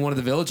even in one of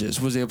the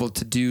villages was able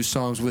to do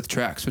songs with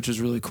tracks, which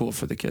was really cool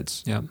for the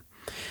kids. Yeah.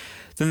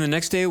 Then the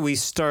next day we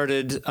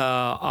started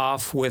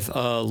off with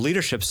a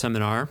leadership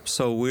seminar.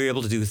 So we were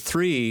able to do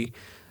 3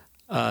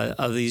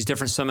 of these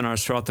different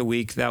seminars throughout the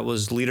week. That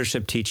was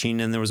leadership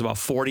teaching, and there was about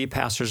 40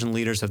 pastors and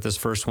leaders at this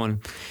first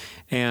one.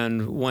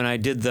 And when I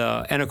did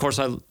and of course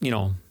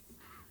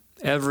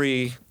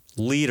every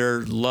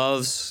leader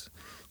loves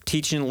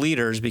teaching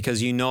leaders,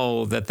 because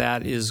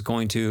that is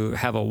going to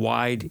have a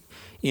wide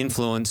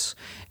influence.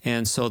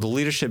 And so the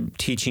leadership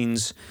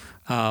teachings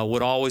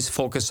would always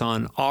focus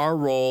on our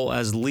role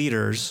as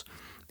leaders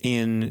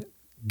in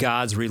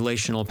God's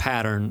relational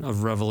pattern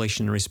of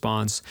revelation and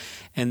response,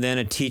 and then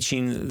a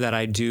teaching that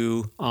I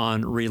do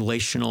on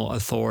relational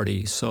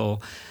authority. So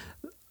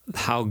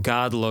how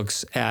God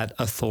looks at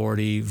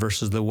authority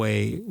versus the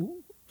way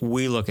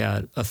we look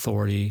at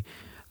authority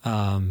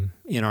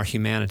in our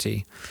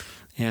humanity.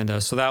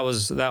 And so that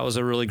was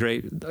a really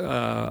great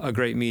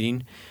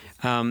meeting.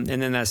 And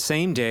then that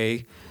same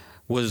day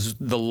was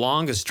the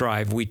longest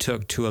drive we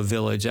took to a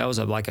village. That was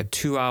like a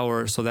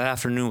 2-hour. So that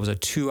afternoon was a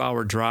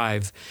 2-hour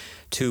drive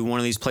to one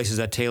of these places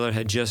that Taylor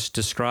had just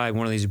described,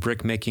 one of these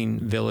brick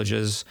making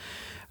villages.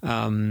 It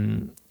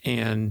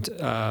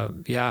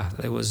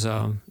was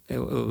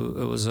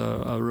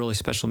a really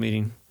special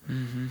meeting.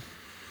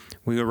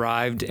 We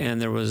arrived, and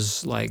there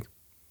was like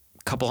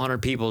a couple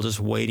hundred people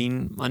just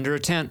waiting under a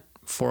tent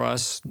for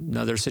us.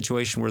 Another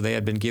situation where they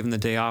had been given the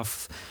day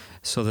off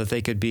so that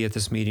they could be at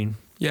this meeting.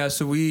 Yeah,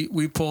 so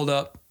we pulled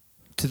up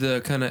to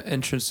the kind of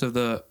entrance of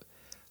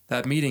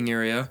that meeting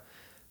area,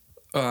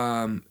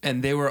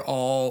 and they were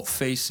all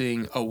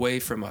facing away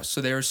from us. So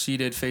they were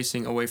seated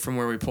facing away from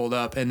where we pulled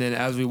up, and then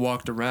as we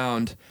walked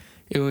around,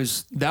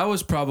 that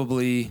was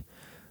probably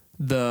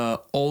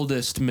the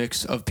oldest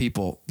mix of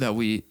people that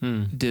we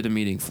did a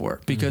meeting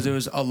for, because it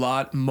was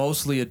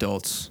mostly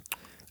adults,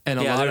 and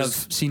a lot of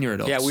senior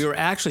adults. Yeah, we were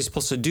actually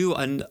supposed to do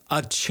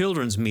a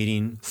children's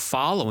meeting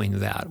following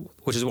that,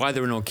 which is why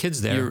there were no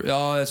kids there.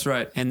 Oh, that's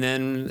right. And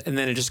then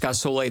it just got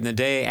so late in the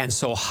day and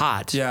so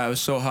hot. Yeah, it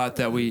was so hot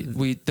that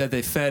that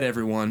they fed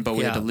everyone, but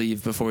we had to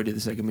leave before we did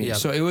the second meeting. Yep.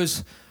 So it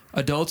was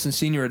adults and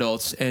senior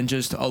adults, and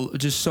just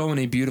so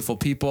many beautiful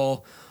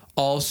people,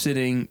 all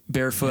sitting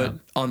barefoot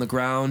on the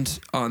ground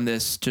on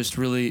this just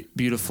really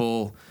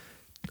beautiful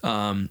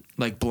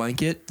like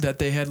blanket that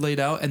they had laid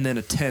out, and then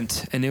a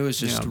tent, and it was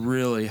just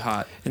really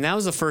hot. And that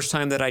was the first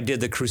time that I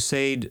did the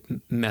crusade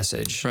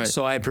message. Right.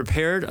 So I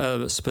prepared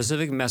a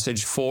specific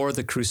message for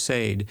the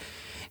crusade,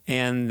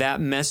 and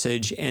that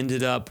message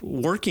ended up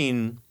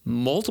working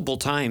multiple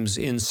times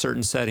in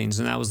certain settings,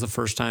 and that was the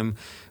first time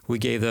we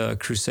gave the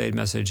crusade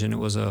message, and it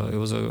was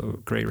a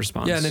great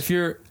response. Yeah,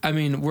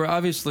 and we're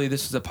obviously,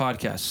 this is a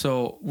podcast,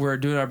 so we're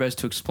doing our best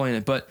to explain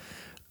it, but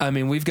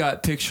we've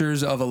got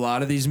pictures of a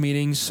lot of these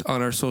meetings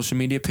on our social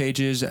media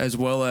pages, as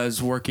well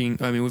as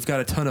we've got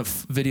a ton of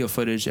video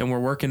footage, and we're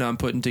working on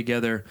putting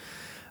together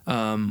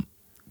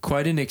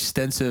quite an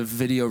extensive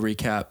video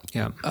recap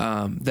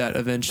that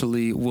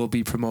eventually we'll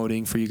be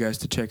promoting for you guys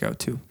to check out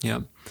too.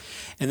 Yeah.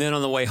 And then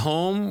on the way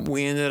home,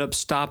 we ended up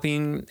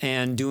stopping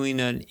and doing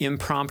an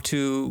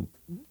impromptu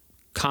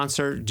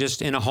concert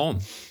just in a home.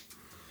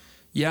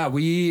 Yeah,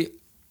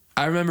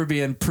 I remember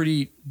being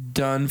pretty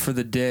done for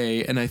the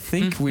day, and I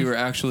think we were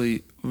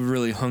actually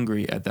really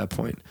hungry at that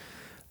point.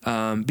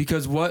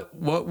 Because what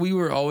we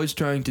were always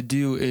trying to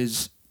do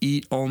is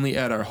eat only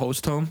at our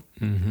host home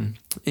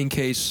in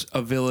case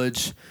a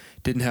village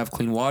didn't have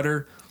clean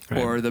water,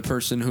 or the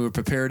person who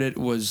prepared it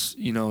was,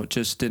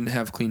 just didn't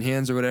have clean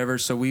hands or whatever.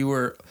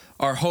 So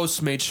our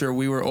hosts made sure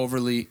we were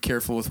overly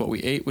careful with what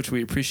we ate, which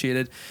we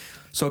appreciated.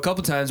 So a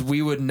couple times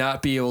we would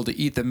not be able to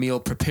eat the meal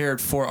prepared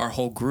for our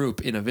whole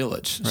group in a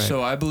village. Right.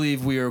 So I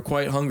believe we were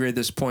quite hungry at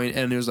this point,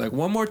 and it was like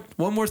one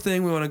more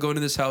thing, we want to go into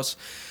this house.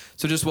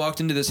 So just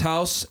walked into this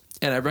house,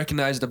 and I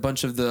recognized a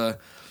bunch of the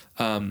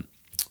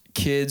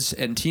kids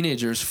and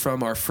teenagers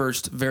from our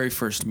very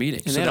first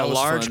meeting. And they had a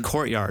large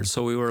courtyard,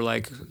 so we were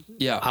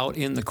out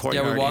in the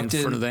courtyard in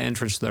front of the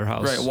entrance to their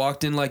house. Right,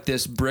 walked in like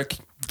this brick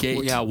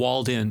gate. Yeah,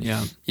 walled in,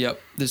 yeah.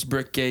 Yep, this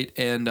brick gate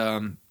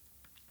and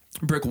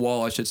brick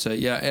wall, I should say.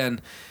 Yeah,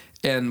 and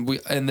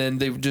then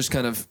they just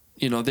kind of,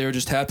 they were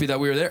just happy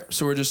that we were there.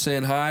 So we're just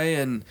saying hi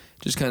and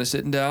just kind of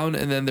sitting down,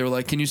 and then they were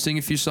like, "Can you sing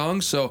a few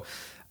songs?" So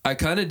I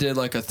kind of did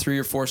like a 3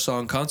 or 4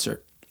 song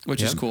concert,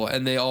 which is cool.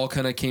 And they all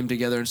kind of came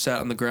together and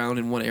sat on the ground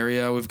in one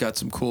area. We've got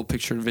some cool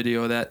picture and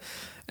video of that.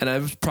 And I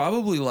was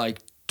probably like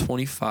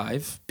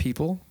 25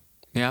 people.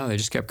 Yeah, they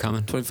just kept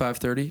coming. 25,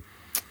 30.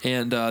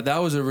 And that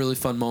was a really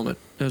fun moment.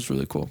 It was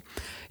really cool.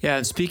 Yeah,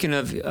 and speaking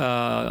of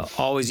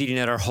always eating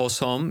at our host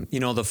home,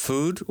 the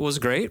food was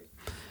great.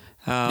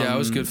 Yeah, it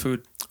was good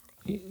food.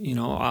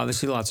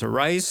 Obviously lots of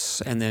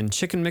rice, and then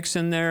chicken mix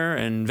in there,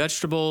 and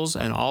vegetables,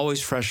 and always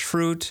fresh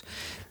fruit,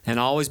 and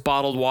always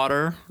bottled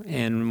water.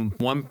 And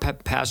one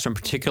pastor in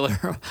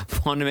particular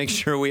wanted to make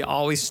sure we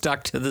always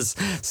stuck to this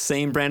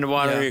same brand of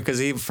water,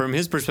 because from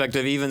his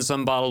perspective, even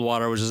some bottled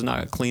water was just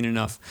not clean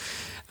enough.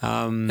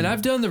 And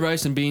I've done the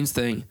rice and beans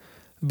thing,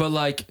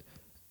 but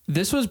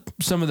this was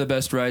some of the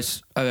best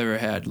rice I've ever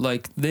had.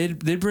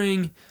 They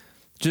bring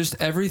just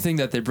everything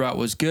that they brought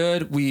was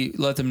good. We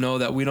let them know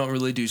that we don't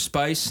really do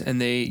spice, and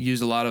they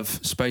use a lot of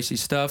spicy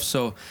stuff.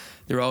 So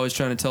they were always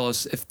trying to tell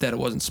us that it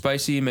wasn't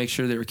spicy, make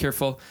sure they were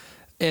careful.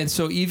 And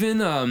so even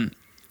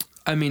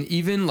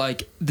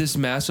this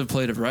massive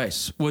plate of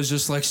rice was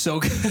just so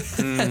good.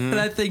 And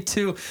I think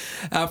too,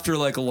 after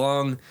a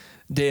long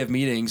day of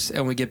meetings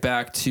and we get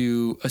back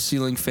to a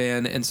ceiling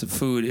fan and some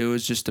food, it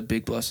was just a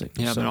big blessing.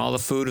 Yeah, and all the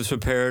food was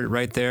prepared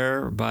right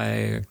there by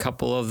a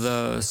couple of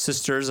the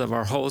sisters of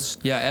our hosts.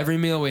 Yeah, every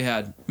meal we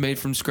had made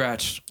from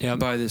scratch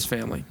by this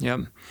family.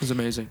 Yep. It was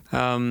amazing.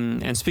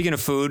 And speaking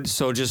of food,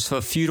 so just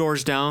a few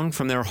doors down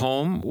from their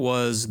home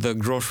was the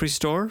grocery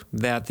store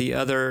that the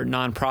other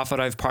nonprofit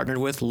I've partnered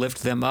with,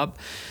 Lift Them Up.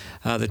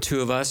 The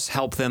two of us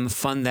helped them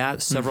fund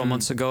that several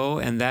months ago,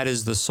 and that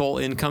is the sole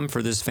income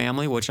for this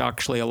family, which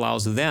actually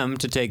allows them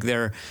to take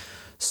their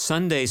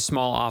Sunday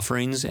small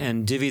offerings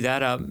and divvy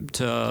that up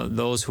to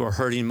those who are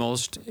hurting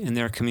most in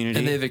their community.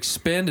 And they've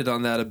expanded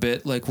on that a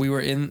bit. We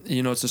were in,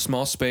 it's a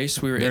small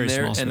space. We were in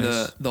there, and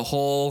the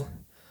whole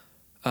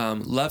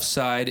left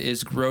side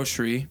is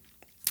grocery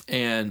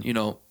and,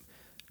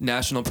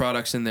 national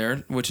products in there,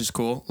 which is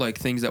cool,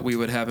 things that we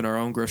would have in our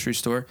own grocery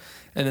store.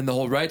 And then the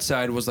whole right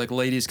side was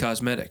ladies'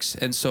 cosmetics.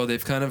 And so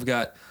they've kind of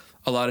got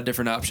a lot of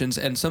different options.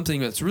 And something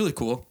that's really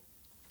cool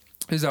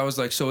is I was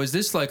like, so is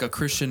this a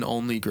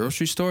Christian-only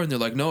grocery store? And they're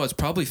like, no, it's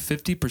probably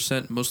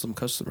 50% Muslim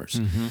customers.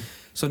 Mm-hmm.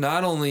 So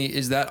not only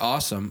is that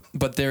awesome,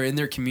 but they're in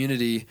their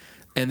community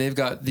and they've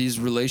got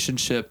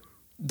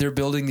they're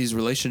building these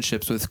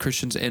relationships with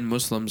Christians and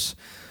Muslims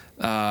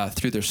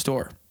through their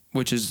store,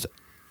 which is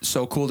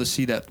so cool to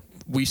see that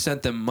we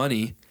sent them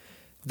money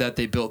that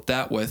they built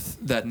that with,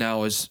 that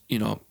now is,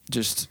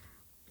 just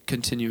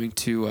continuing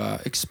to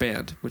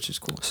expand, which is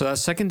cool. So that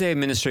second day of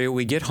ministry,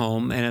 we get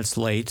home and it's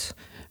late.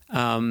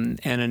 And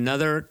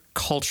another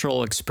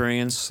cultural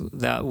experience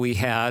that we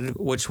had,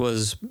 which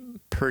was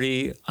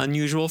pretty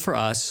unusual for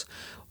us,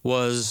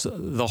 was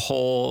the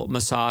whole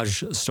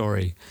massage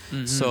story.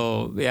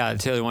 So, yeah,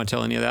 Taylor, you want to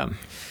tell any of that?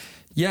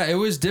 Yeah, it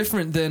was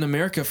different than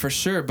America for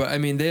sure. But I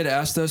mean, they had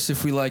asked us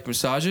if we like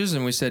massages,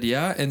 and we said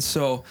yeah. And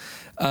so,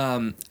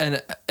 and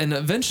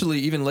eventually,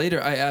 even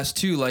later, I asked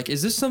too, like,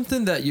 is this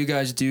something that you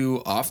guys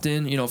do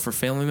often, for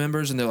family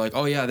members? And they're like,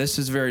 oh yeah, this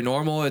is very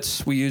normal.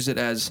 We use it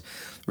as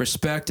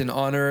respect and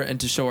honor and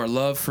to show our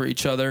love for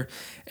each other.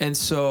 And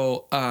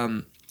so,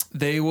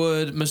 they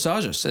would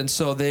massage us. And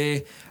so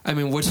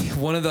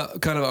one of the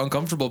kind of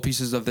uncomfortable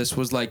pieces of this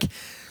was like,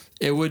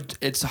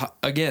 it's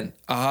again,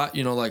 a hot,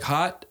 like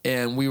hot,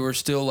 and we were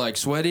still like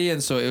sweaty.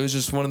 And so it was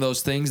just one of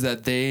those things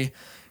that they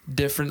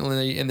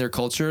differently in their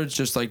culture. It's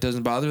just like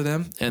doesn't bother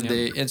them.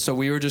 And so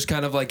we were just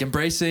kind of like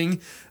embracing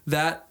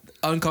that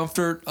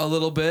uncomfort a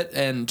little bit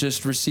and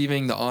just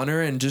receiving the honor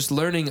and just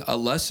learning a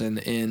lesson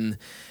in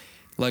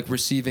like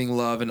receiving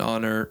love and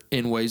honor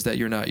in ways that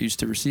you're not used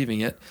to receiving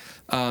it.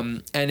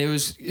 And it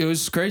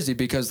was crazy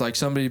because like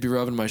somebody would be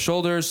rubbing my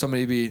shoulders,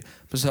 somebody would be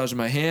massaging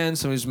my hands,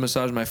 somebody was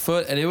massaging my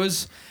foot. And it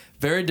was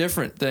very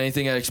different than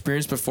anything I'd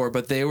experienced before,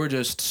 but they were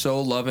just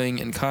so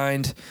loving and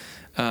kind.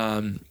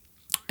 And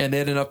they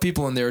had enough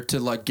people in there to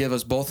like give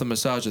us both a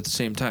massage at the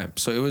same time.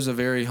 So it was a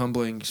very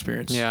humbling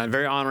experience. Yeah,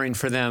 very honoring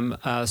for them.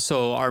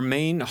 So our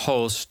main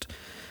host,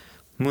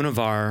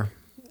 Munavar,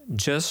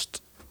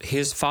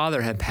 his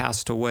father had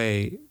passed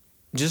away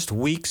just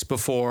weeks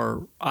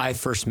before I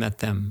first met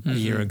them a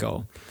year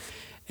ago.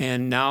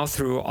 And now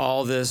through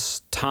all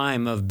this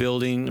time of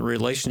building a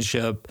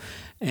relationship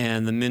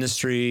and the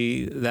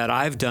ministry that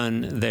I've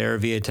done there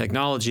via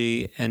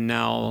technology, and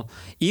now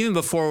even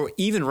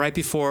right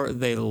before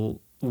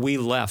we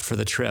left for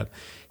the trip,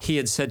 he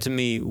had said to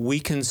me, we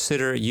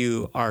consider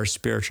you our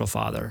spiritual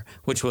father,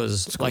 which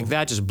was cool. Like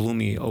that just blew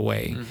me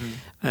away.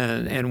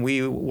 And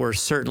we were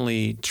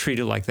certainly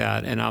treated like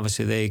that. And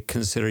obviously they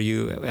consider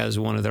you as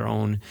one of their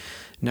own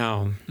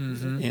now.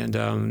 And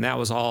that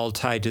was all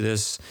tied to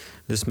this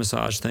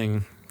massage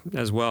thing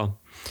as well.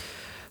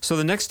 So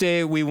the next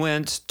day we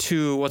went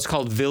to what's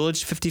called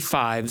Village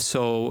 55.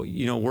 So,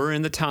 we're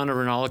in the town of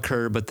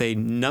Ranalakir, but they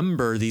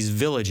number these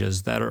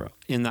villages that are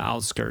in the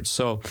outskirts.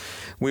 So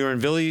we were in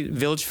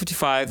Village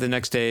 55 the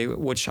next day,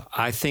 which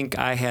I think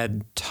I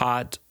had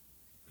taught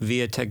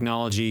via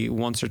technology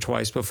once or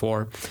twice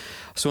before.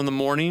 So in the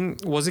morning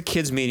was a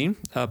kids meeting,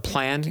 a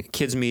planned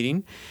kids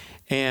meeting.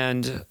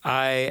 And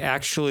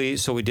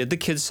so we did the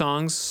kids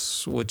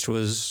songs, which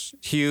was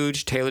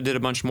huge. Taylor did a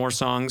bunch more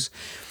songs.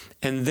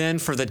 And then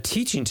for the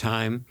teaching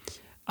time,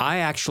 I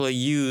actually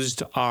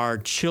used our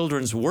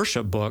children's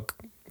worship book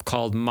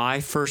called My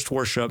First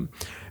Worship,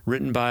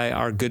 written by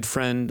our good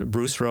friend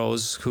Bruce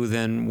Rose, who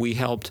then we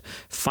helped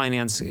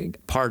finance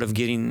part of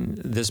getting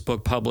this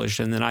book published.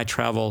 And then I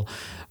travel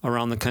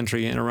around the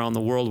country and around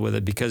the world with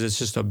it because it's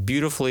just a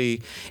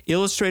beautifully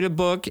illustrated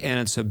book and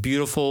it's a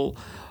beautiful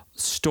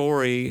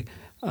story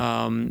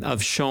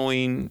of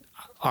showing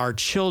our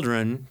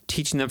children,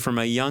 teaching them from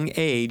a young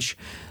age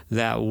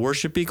that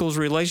worship equals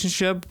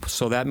relationship.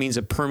 So that means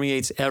it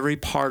permeates every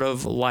part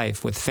of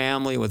life with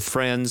family, with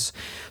friends.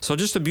 So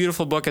just a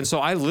beautiful book. And so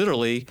I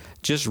literally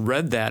just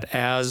read that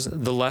as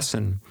the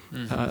lesson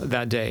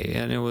that day.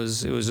 And it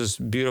was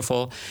just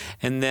beautiful.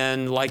 And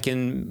then like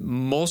in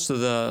most of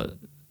the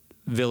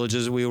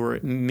meetings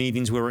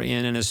we were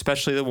in, and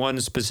especially the one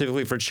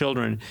specifically for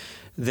children,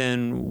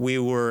 then we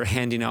were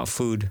handing out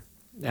food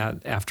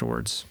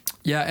afterwards.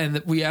 Yeah,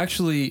 and we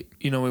actually,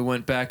 we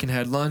went back and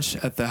had lunch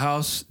at the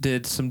house,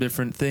 did some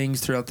different things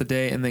throughout the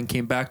day, and then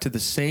came back to the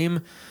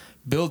same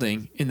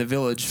building in the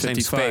Village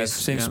 55,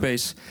 same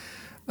space,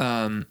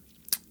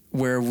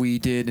 where we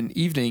did an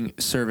evening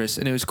service.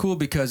 And it was cool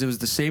because it was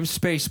the same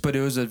space, but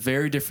it was a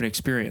very different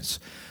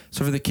experience.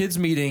 So for the kids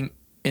meeting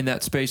in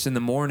that space in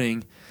the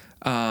morning,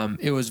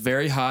 it was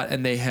very hot,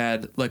 and they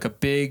had like a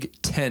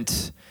big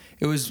tent.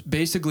 It was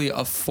basically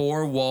a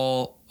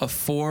four-walled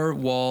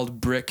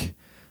brick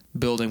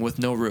building with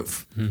no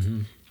roof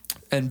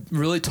and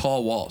really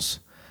tall walls.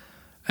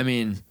 I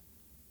mean,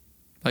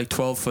 like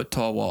 12-foot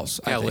tall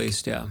walls. At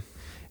least, yeah.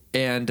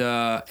 And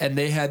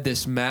they had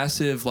this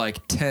massive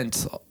like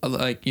tent,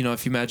 like,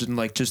 if you imagine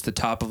like just the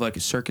top of like a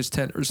circus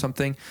tent or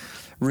something,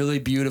 really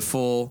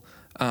beautiful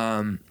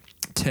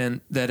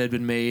tent that had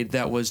been made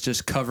that was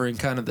just covering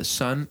kind of the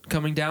sun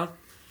coming down.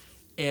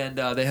 And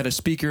they had a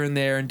speaker in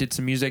there and did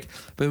some music.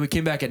 But we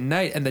came back at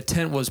night and the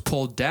tent was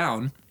pulled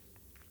down.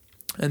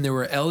 And there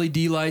were LED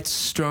lights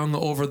strung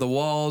over the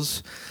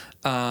walls,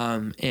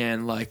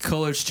 and like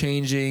colors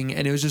changing,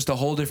 and it was just a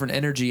whole different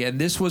energy. And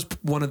this was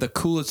one of the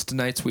coolest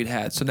nights we'd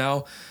had. So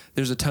now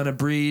there's a ton of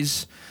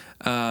breeze,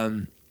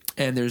 and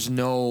there's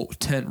no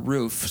tent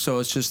roof. So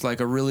it's just like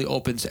a really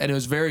open, and it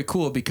was very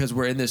cool because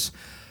we're in this,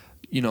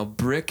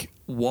 brick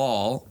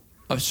wall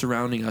of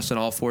surrounding us on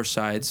all four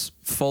sides,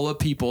 full of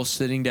people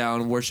sitting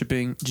down,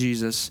 worshiping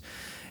Jesus,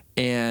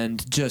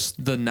 and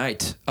just the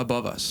night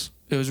above us.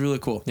 really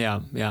cool.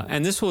 Yeah, yeah.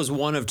 And this was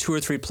one of 2 or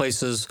 3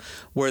 places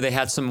where they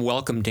had some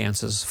welcome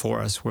dances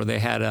for us, where they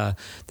had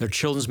their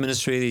children's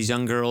ministry. These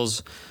young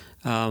girls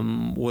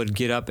would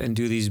get up and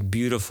do these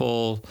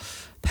beautiful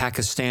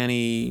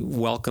Pakistani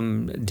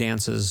welcome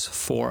dances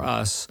for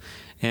us.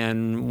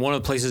 And one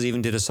of the places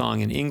even did a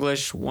song in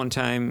English one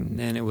time,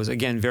 and it was,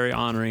 again, very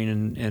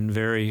honoring and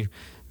very,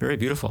 very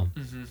beautiful.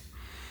 Mm-hmm.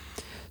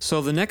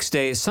 So the next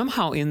day,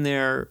 somehow in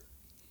there,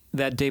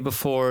 that day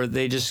before,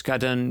 they just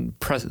got done,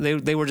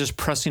 they were just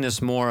pressing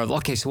us more of,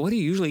 okay, so what do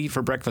you usually eat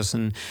for breakfast?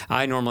 And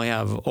I normally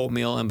have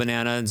oatmeal and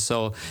banana, and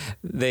so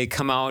they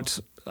come out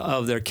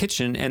of their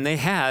kitchen and they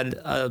had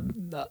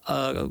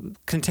a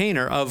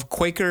container of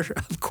Quaker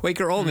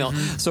oatmeal.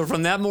 Mm-hmm. So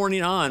from that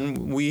morning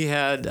on, we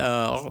had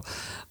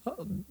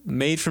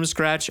made from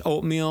scratch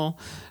oatmeal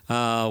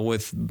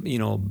with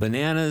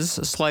bananas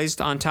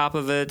sliced on top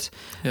of it.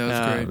 Yeah,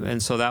 that's great.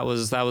 And so that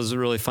was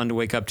really fun to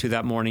wake up to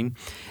that morning.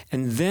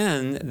 And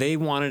then they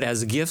wanted,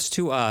 as gifts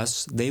to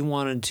us, they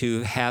wanted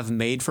to have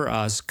made for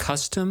us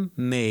custom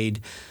made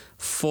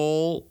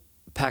full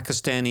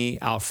Pakistani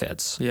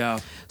outfits. Yeah.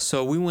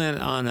 So we went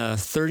on a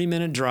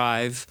 30-minute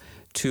drive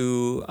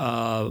to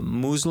a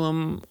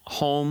Muslim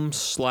home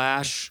 /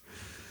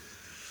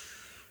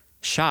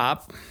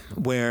 shop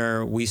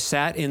where we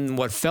sat in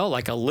what felt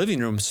like a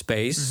living room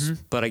space, mm-hmm.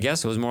 but I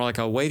guess it was more like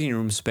a waiting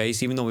room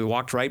space, even though we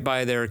walked right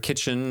by their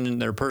kitchen,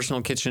 their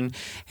personal kitchen,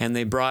 and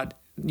they brought,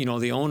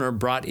 the owner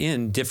brought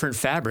in different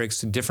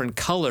fabrics, different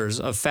colors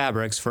of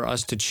fabrics for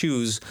us to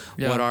choose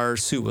what our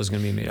suit was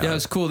going to be made out of. Yeah, it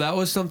was cool. That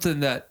was something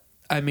that,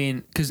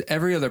 because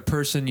every other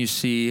person you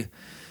see,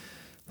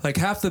 like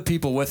half the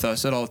people with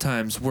us at all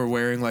times were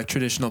wearing like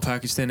traditional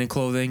Pakistani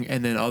clothing,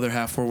 and then other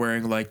half were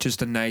wearing like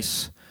just a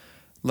nice,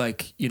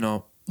 like,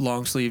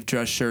 long sleeve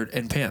dress shirt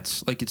and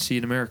pants like you'd see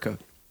in America.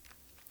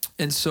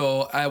 And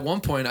so at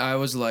one point I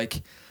was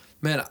like,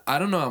 man, I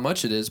don't know how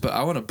much it is, but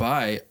I want to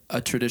buy a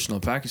traditional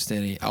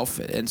Pakistani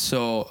outfit. And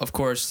so, of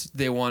course,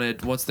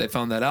 once they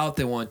found that out,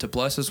 they wanted to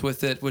bless us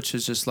with it, which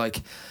is just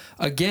like,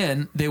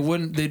 again,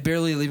 they'd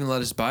barely even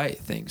let us buy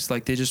things.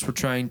 Like they just were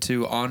trying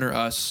to honor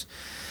us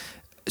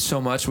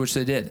so much, which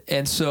they did.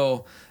 And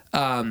so,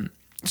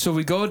 so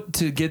we go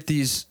to get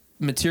these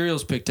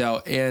materials picked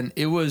out, and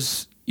it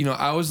was,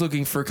 I was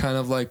looking for kind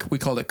of like, we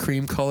called it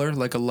cream color,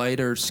 like a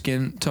lighter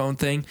skin tone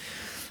thing.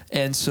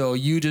 And so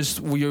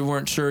we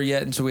weren't sure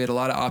yet, and so we had a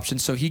lot of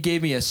options. So he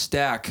gave me a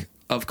stack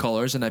of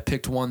colors, and I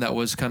picked one that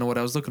was kind of what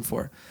I was looking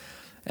for.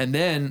 And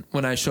then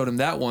when I showed him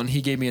that one,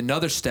 he gave me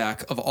another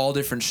stack of all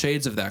different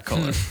shades of that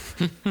color.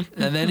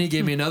 And then he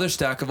gave me another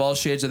stack of all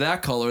shades of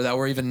that color that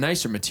were even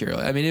nicer material.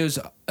 It was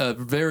a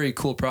very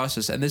cool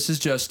process. And this is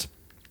just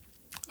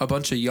a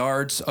bunch of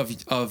yards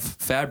of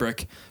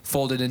fabric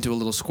folded into a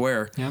little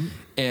square. Yep.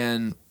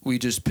 And we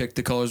just picked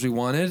the colors we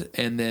wanted,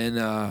 and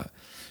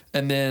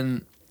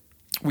then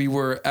we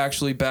were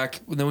actually back.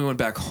 Then we went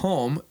back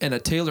home, and a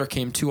tailor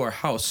came to our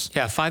house.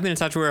 Yeah, 5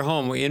 minutes after we were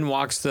home, in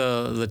walks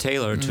the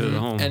tailor to the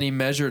home, and he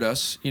measured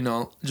us.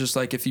 Just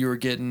like if you were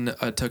getting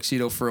a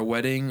tuxedo for a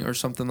wedding or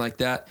something like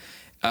that.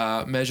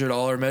 Measured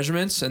all our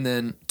measurements, and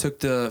then took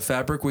the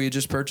fabric we had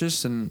just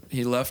purchased, and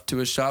he left to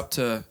his shop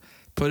to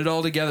put it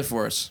all together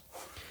for us.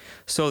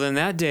 So then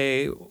that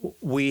day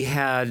we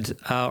had,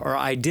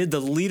 I did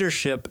the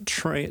leadership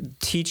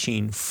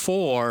teaching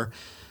for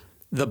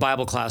the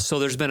Bible class. So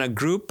there's been a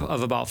group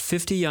of about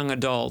 50 young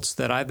adults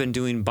that I've been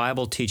doing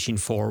Bible teaching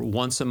for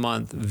once a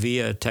month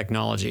via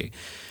technology.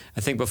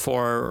 I think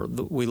before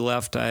we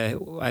left,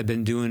 I'd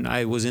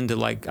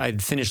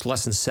finished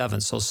lesson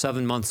 7, so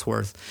 7 months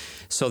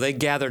worth. So they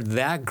gathered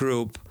that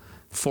group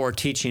for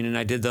teaching, and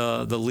I did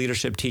the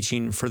leadership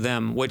teaching for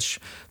them, which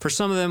for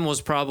some of them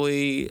was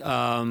probably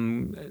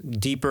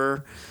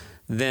deeper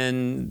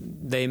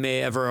than they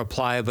may ever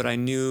apply, but I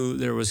knew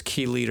there was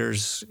key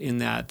leaders in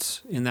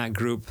that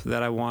group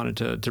that I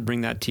wanted to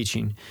bring that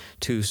teaching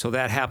to. So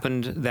that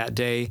happened that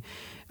day.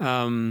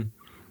 And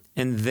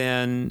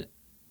then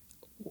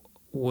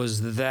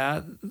was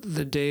that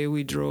the day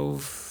we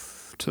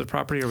drove to the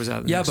property, or was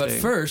that the next day? Yeah,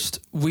 but first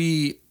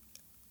we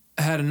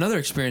had another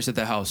experience at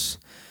the house.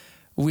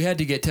 We had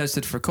to get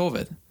tested for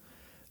COVID.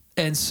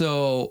 And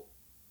so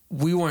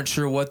we weren't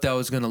sure what that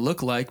was going to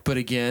look like, but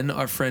again,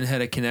 our friend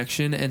had a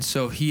connection, and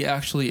so he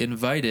actually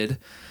invited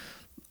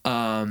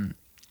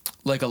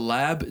like a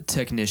lab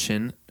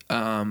technician,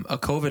 a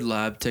COVID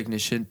lab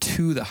technician,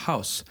 to the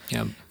house.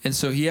 Yep. And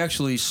so he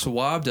actually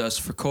swabbed us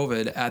for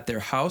COVID at their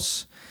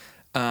house,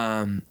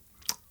 and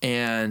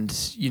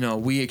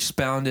we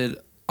expanded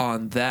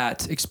on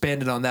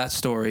that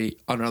story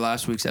on our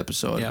last week's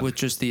episode. Yep. With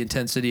just the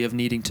intensity of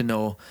needing to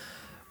know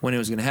when it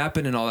was going to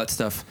happen and all that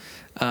stuff.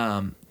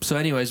 So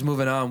anyways,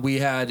 moving on, we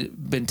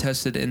had been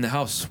tested in the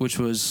house, which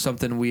was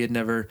something we had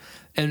never,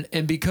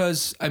 and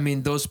because,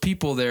 those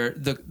people there,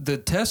 the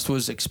test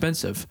was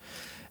expensive.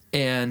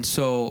 And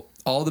so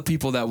all the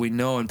people that we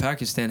know in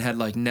Pakistan had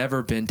like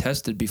never been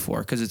tested before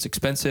because it's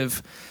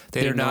expensive.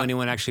 They didn't know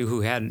anyone actually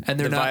who had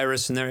the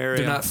virus in their area.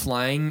 They're not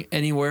flying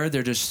anywhere.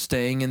 They're just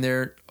staying in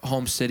their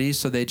home cities.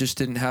 So they just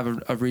didn't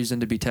have a reason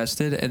to be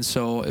tested. And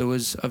so it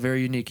was a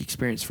very unique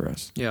experience for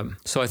us. Yeah.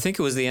 So I think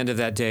it was the end of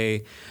that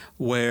day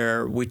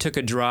where we took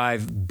a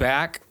drive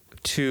back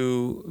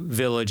to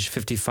Village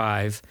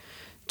 55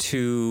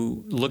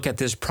 to look at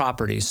this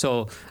property.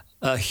 So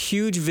a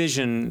huge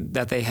vision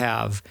that they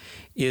have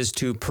is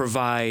to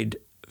provide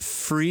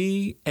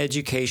free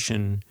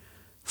education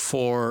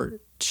for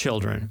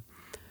children.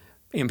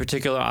 In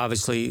particular,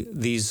 obviously,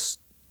 these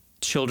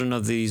children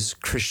of these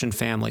Christian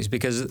families,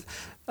 because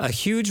a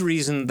huge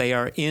reason they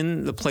are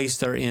in the place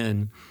they're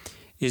in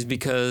is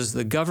because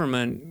the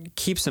government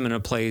keeps them in a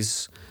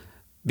place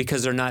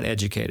because they're not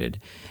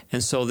educated.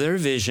 And so their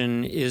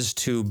vision is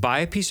to buy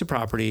a piece of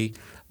property,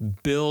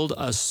 build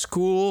a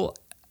school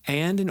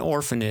and an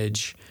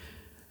orphanage,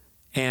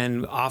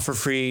 and offer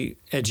free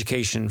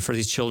education for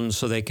these children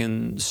so they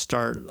can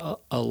start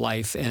a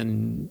life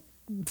and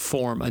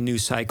form a new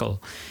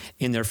cycle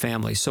in their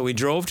family. So we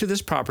drove to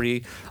this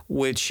property,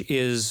 which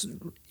is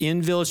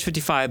in Village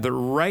 55, but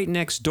right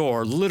next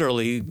door,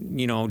 literally,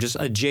 just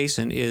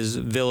adjacent, is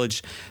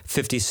Village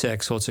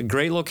 56. So it's a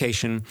great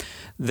location.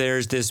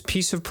 There's this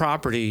piece of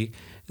property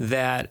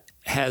that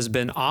has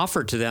been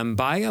offered to them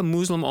by a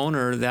Muslim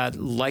owner that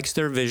likes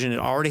their vision. It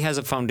already has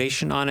a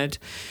foundation on it,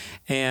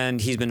 and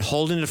he's been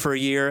holding it for a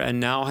year and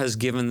now has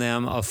given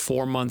them a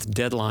 4-month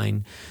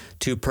deadline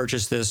to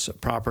purchase this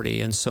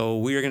property. And so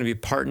we are going to be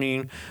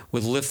partnering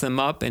with Lift Them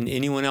Up and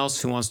anyone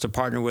else who wants to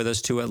partner with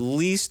us to at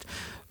least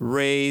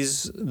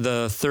raise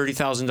the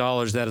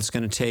 $30,000 that it's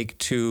going to take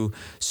to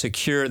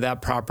secure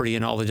that property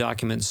and all the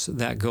documents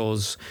that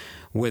goes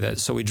with it.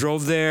 So we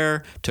drove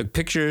there, took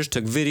pictures,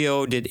 took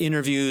video, did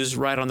interviews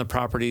right on the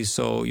property.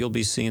 So you'll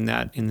be seeing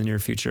that in the near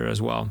future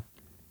as well.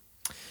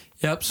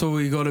 Yep. So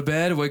we go to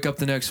bed, wake up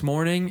the next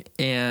morning,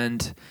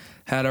 and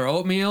had our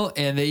oatmeal,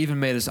 and they even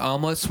made us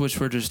omelets, which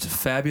were just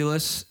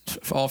fabulous,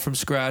 all from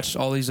scratch,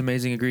 all these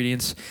amazing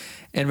ingredients.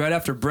 And right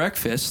after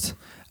breakfast,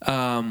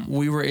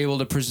 we were able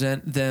to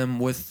present them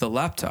with the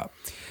laptop.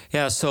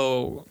 Yeah.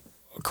 So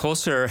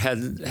Kosar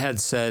had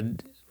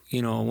said,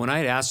 when I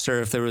had asked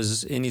her if there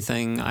was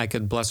anything I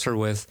could bless her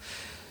with,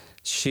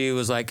 she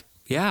was like,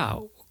 yeah,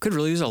 could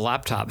really use a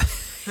laptop.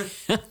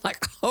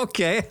 Like,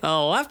 okay, a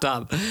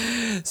laptop.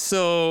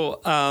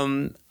 So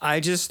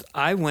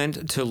I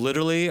went to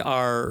literally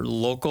our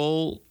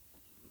local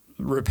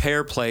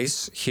repair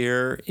place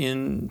here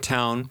in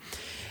town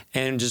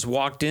and just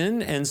walked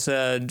in and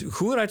said,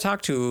 who would I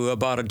talk to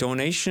about a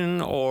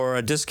donation or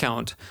a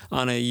discount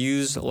on a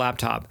used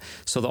laptop?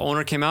 So the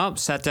owner came out,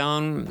 sat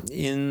down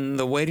in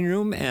the waiting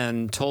room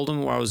and told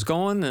him where I was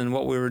going and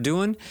what we were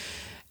doing.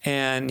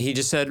 And he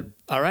just said,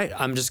 all right,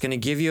 I'm just going to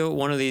give you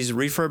one of these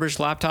refurbished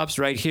laptops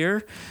right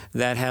here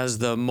that has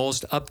the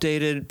most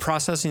updated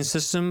processing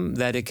system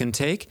that it can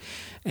take.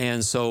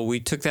 And so we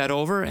took that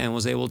over and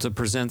was able to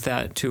present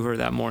that to her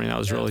that morning. That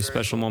was a really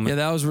special moment.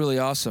 Yeah, that was really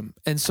awesome.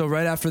 And so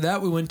right after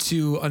that, we went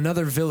to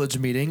another village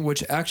meeting,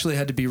 which actually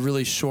had to be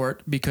really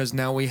short because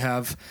now we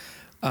have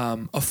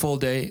a full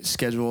day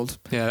scheduled.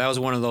 Yeah, that was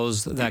one of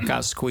those that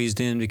got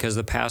squeezed in because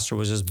the pastor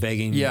was just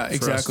begging. Yeah,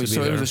 exactly.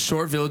 So it was a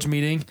short village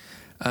meeting.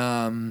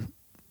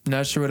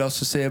 Not sure what else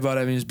to say about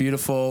it. I mean, it's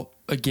beautiful.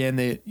 Again,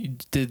 they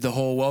did the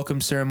whole welcome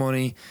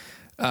ceremony,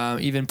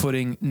 even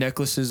putting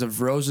necklaces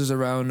of roses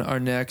around our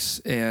necks,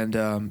 and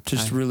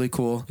really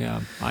cool.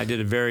 Yeah, I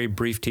did a very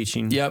brief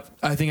teaching. Yep.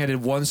 I think I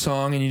did one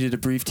song and you did a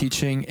brief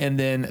teaching, and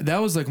then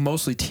that was like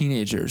mostly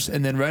teenagers.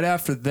 And then right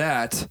after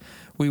that,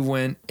 we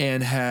went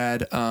and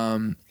had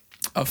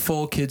a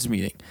full kids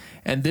meeting.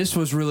 And this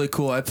was really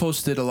cool. I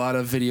posted a lot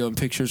of video and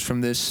pictures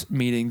from this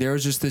meeting. There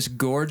was just this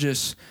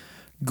gorgeous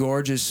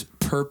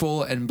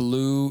purple and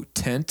blue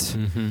tent,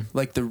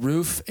 like the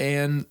roof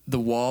and the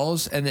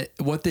walls. And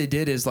what they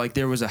did is like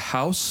there was a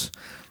house.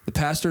 The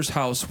pastor's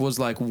house was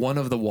like one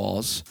of the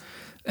walls.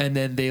 And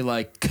then they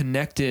like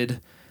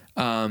connected,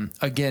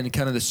 again,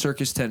 kind of the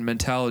circus tent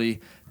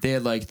mentality. They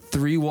had like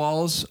 3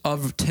 walls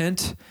of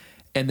tent,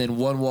 and then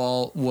one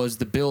wall was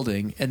the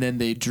building. And then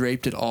they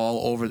draped it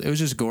all over. It was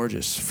just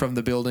gorgeous from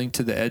the building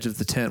to the edge of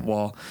the tent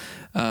wall.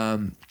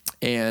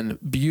 And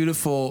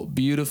beautiful,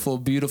 beautiful,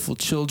 beautiful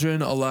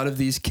children. A lot of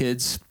these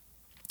kids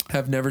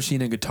have never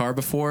seen a guitar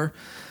before.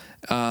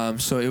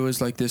 So it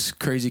was like this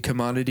crazy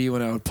commodity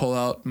when I would pull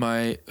out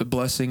my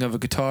blessing of a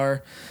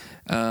guitar.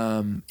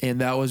 And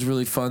that was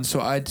really fun. So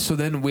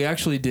then we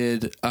actually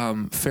did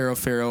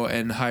Pharaoh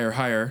and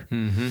Higher.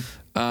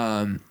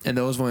 And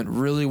those went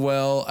really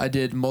well. I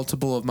did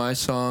multiple of my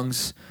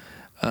songs.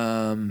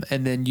 And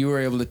then you were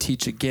able to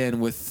teach again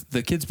with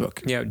the kids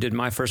book. Yeah, did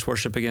my first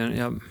worship again.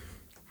 Yep.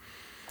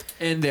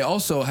 And they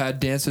also had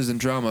dances and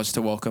dramas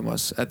to welcome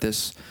us at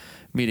this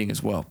meeting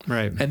as well.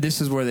 Right. And this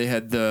is where they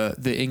had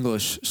the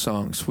English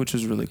songs, which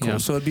is really cool. Yeah.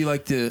 So it'd be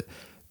like the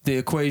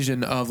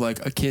equation of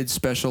like a kid's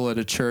special at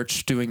a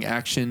church doing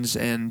actions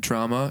and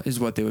drama is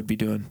what they would be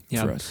doing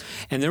for us.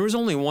 And there was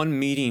only one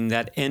meeting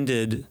that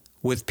ended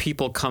with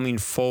people coming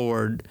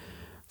forward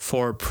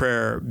for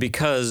prayer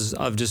because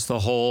of just the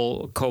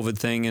whole COVID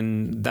thing.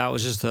 And that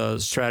was just a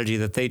strategy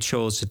that they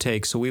chose to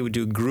take. So we would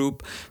do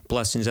group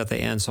blessings at the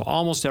end. So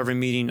almost every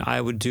meeting, I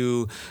would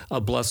do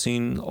a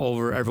blessing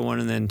over everyone.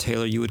 And then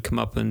Taylor, you would come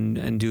up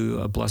and do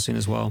a blessing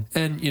as well.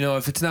 And,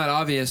 if it's not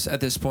obvious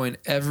at this point,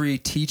 every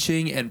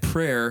teaching and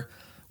prayer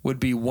would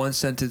be one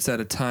sentence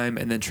at a time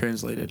and then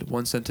translated.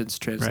 One sentence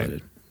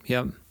translated. Right.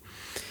 Yep.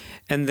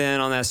 And then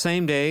on that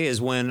same day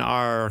is when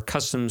our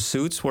custom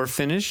suits were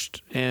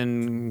finished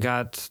and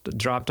got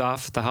dropped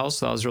off at the house.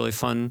 That was really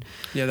fun.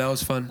 Yeah, that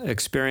was fun.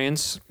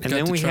 Experience. And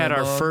then we had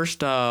our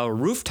first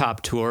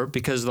rooftop tour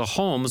because the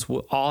homes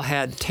all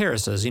had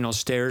terraces,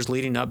 stairs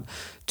leading up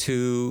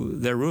to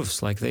their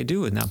roofs like they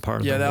do in that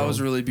part of the world. Yeah, that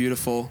was really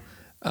beautiful.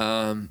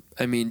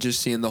 Just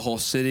seeing the whole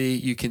city.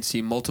 You can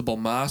see multiple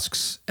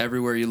mosques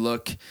everywhere you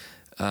look.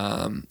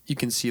 You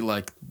can see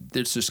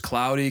it's just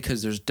cloudy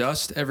because there's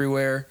dust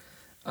everywhere.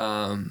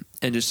 And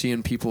just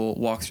seeing people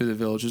walk through the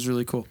village was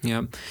really cool.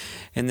 Yeah.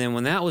 And then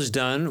when that was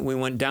done, we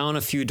went down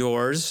a few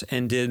doors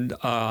and did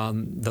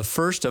the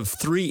first of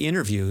 3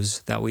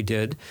 interviews that we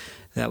did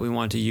that we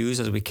want to use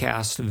as we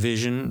cast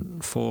vision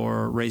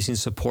for raising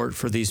support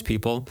for these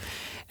people.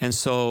 And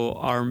so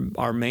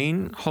our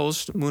main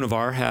host,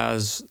 Munavar,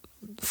 has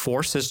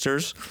 4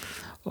 sisters.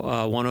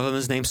 One of them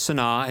is named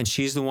Sana, and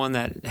she's the one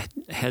that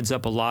heads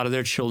up a lot of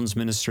their children's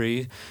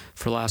ministry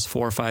for the last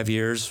 4 or 5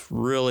 years.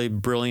 Really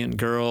brilliant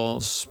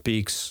girl,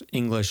 speaks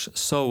English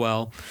so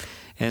well.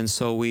 And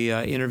so we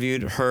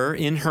interviewed her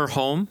in her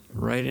home,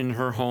 right in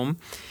her home.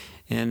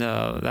 And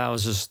that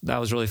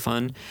was really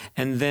fun.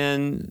 And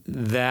then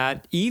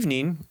that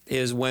evening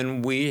is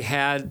when we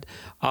had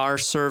our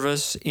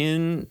service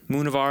in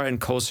Munavar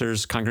and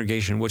Koser's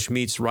congregation, which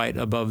meets right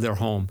above their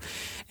home.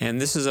 And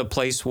this is a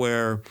place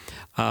where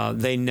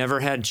they never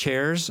had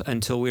chairs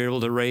until we were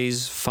able to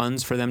raise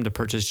funds for them to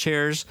purchase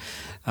chairs.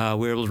 We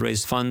were able to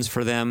raise funds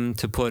for them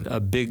to put a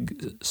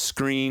big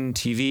screen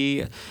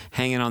TV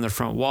hanging on their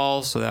front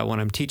wall so that when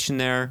I'm teaching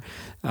there,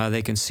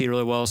 they can see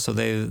really well. So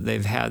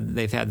they've had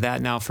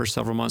that now for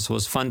several months. So it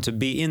was fun to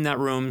be in that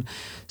room,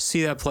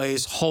 see that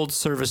place, hold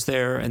service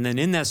there. And then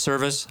in that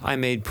service, I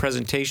made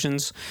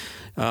presentations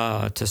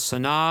to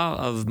Sana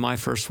of My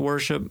First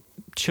Worship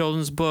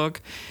children's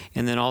book,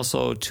 and then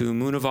also to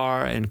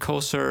Munavar and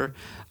Koser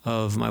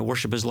of My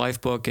Worship is Life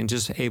book, and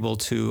just able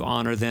to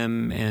honor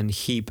them and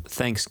heap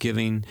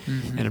thanksgiving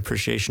and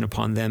appreciation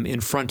upon them in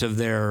front of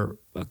their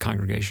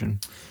congregation.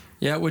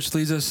 Yeah, which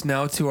leads us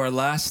now to our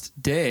last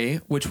day,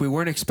 which we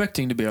weren't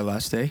expecting to be our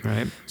last day.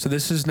 Right. So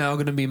this is now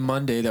going to be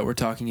Monday that we're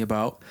talking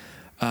about.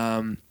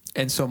 And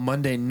so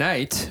Monday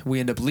night, we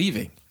end up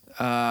leaving.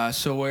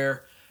 So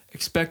we're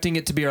expecting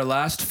it to be our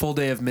last full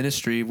day of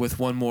ministry with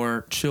one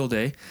more chill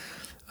day.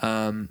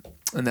 And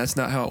that's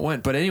not how it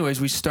went. But anyways,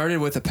 we started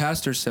with a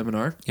pastor's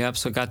seminar. Yep.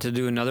 So got to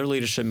do another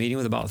leadership meeting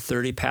with about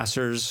 30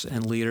 pastors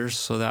and leaders.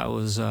 So that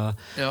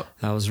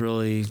was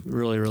really,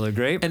 really, really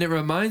great. And it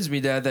reminds me,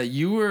 Dad, that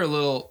you were a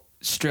little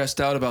stressed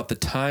out about the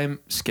time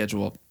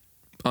schedule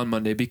on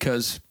Monday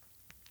because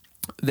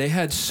they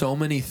had so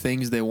many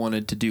things they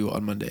wanted to do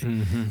on Monday.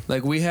 Mm-hmm.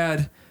 Like we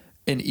had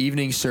an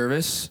evening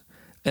service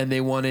and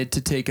they wanted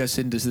to take us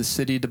into the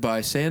city to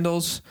buy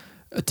sandals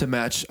to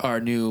match our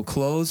new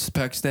clothes,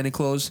 Pakistani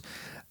clothes.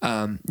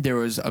 There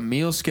was a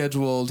meal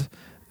scheduled.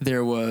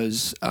 There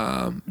was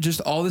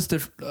just all this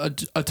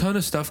a ton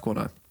of stuff going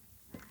on.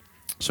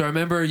 So I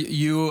remember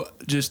you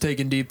just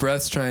taking deep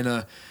breaths, trying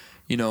to,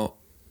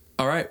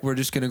 all right, we're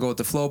just going to go with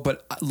the flow.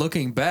 But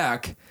looking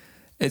back,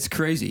 it's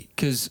crazy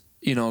because,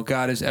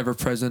 God is ever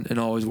present and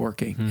always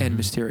working and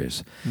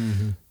mysterious.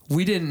 Mm-hmm.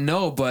 We didn't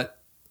know,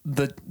 but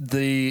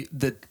the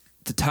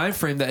time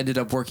frame that ended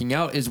up working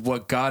out is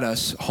what got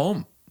us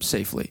home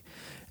safely.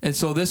 And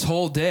so this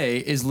whole day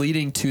is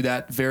leading to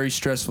that very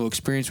stressful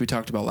experience we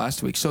talked about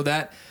last week. So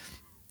that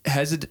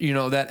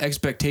that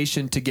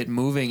expectation to get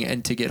moving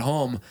and to get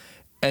home,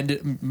 and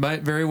it may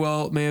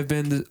have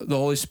been the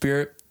Holy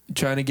Spirit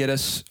trying to get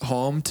us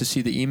home, to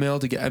see the email,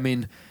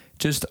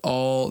 just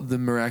all the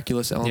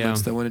miraculous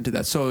elements that went into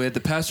that. So we had the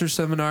pastor's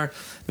seminar,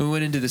 then we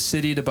went into the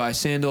city to buy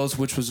sandals,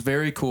 which was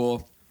very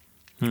cool.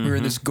 Mm-hmm. We were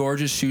in this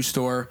gorgeous shoe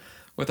store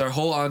with our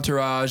whole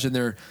entourage, and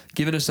they're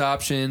giving us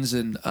options,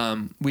 and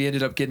we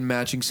ended up getting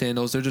matching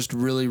sandals. They're just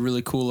really,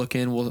 really cool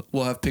looking.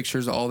 We'll have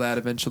pictures of all that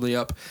eventually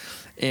up.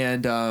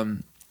 And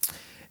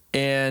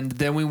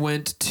then we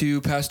went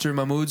to Pastor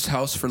Mahmoud's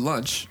house for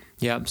lunch.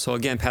 Yeah. So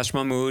again, Pastor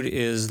Mahmoud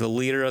is the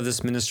leader of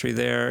this ministry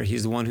there.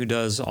 He's the one who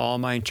does all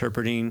my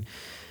interpreting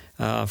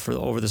for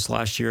over this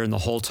last year, and the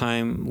whole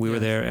time we were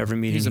there, every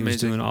meeting he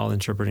was doing all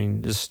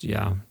interpreting.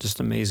 Just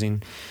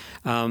amazing.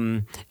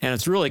 And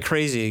it's really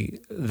crazy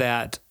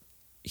that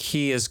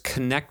he is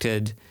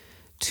connected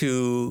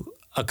to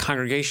a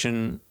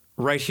congregation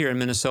right here in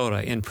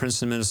Minnesota, in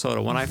Princeton,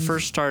 Minnesota. When I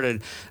first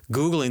started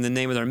Googling the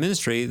name of their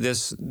ministry,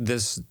 this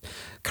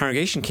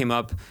congregation came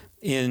up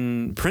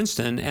in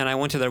Princeton, and I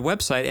went to their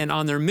website, and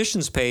on their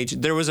missions page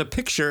there was a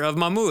picture of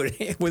Mahmoud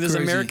with his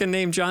American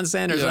name, John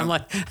Sanders. Yeah. I'm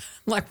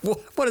like,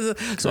 what is it?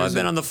 So I've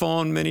been on the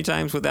phone many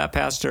times with that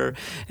pastor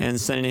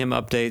and sending him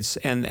updates,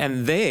 and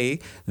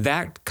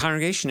that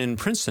congregation in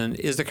Princeton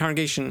is the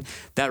congregation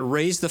that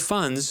raised the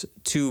funds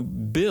to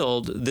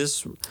build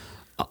this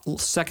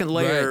second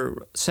layer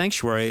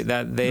sanctuary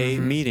that they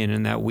meet in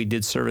and that we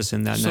did service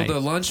in that night. So the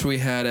lunch we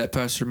had at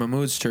Pastor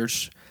Mahmoud's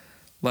church,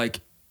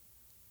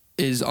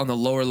 is on the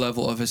lower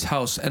level of his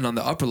house, and on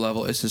the upper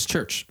level is his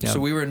church. Yep. So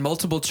we were in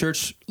multiple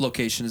church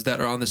locations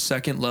that are on the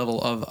second level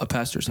of a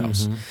pastor's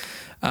house.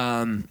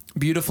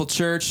 Beautiful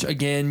church.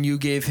 Again, you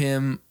gave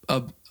him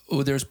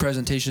there's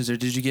presentations there.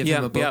 Did you give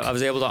him a book? Yeah, I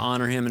was able to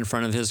honor him in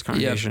front of his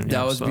congregation.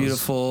 That was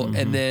beautiful.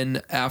 And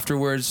then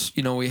afterwards,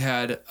 we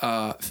had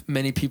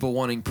many people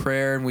wanting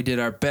prayer, and we did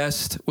our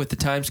best with the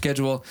time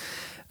schedule,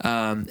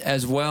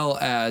 as well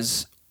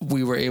as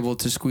we were able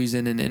to squeeze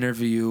in an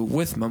interview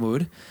with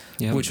Mahmoud,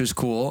 which was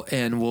cool,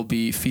 and we'll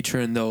be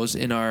featuring those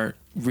in our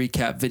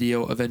recap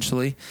video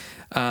eventually.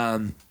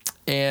 And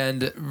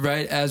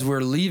right as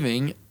we're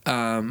leaving,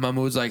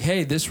 Mahmoud's like,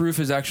 hey, this roof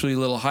is actually a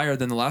little higher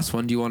than the last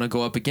one. Do you want to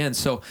go up again?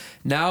 So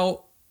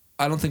now,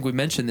 I don't think we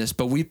mentioned this,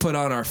 but we put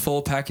on our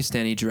full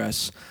Pakistani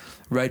dress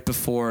right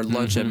before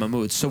lunch at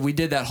Mahmoud's. So we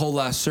did that whole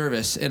last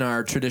service in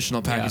our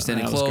traditional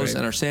Pakistani clothes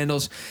and our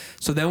sandals.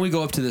 So then we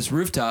go up to this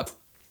rooftop,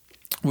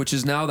 which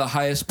is now the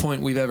highest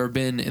point we've ever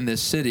been in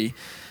this city,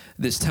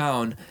 this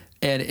town,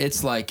 and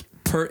it's like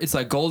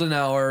golden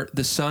hour.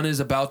 The sun is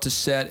about to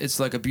set. It's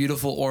like a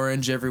beautiful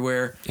orange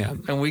everywhere. Yeah.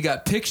 And we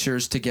got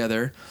pictures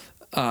together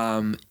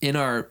in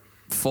our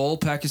full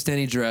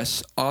Pakistani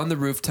dress on the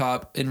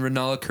rooftop in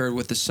Ranala Kurd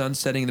with the sun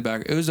setting in the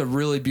back. It was a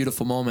really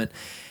beautiful moment.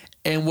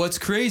 And what's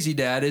crazy,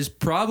 Dad, is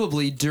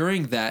probably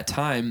during that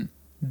time,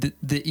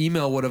 the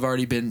email would have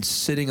already been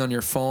sitting on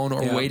your phone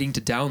or waiting to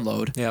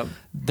download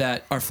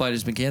that our flight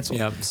has been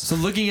canceled. So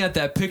looking at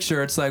that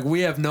picture, it's like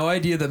we have no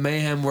idea the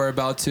mayhem we're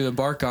about to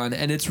embark on.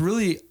 And it's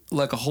really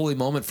like a holy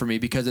moment for me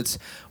because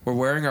we're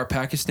wearing our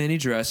Pakistani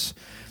dress.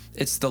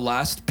 It's the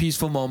last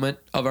peaceful moment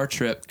of our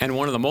trip. And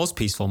one of the most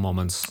peaceful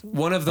moments.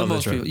 One of the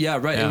most peaceful. Yeah,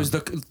 right. Yeah. It was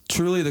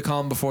truly the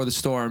calm before the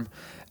storm.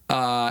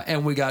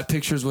 And we got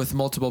pictures with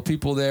multiple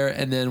people there.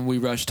 And then we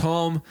rushed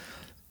home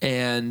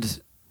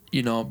and...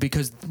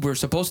 because we're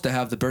supposed to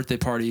have the birthday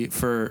party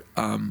for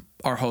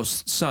our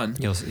host's son.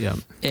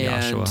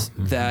 And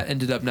that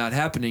ended up not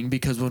happening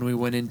because when we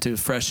went in to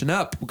freshen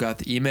up, we got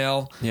the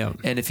email.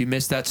 And if you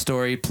missed that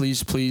story,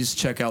 please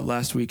check out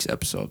last week's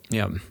episode.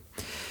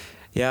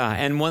 Yeah,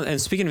 and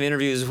speaking of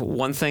interviews,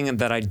 one thing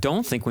that I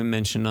don't think we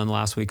mentioned on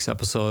last week's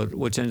episode,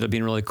 which ended up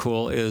being really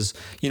cool, is,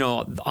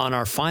 on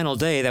our final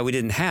day that we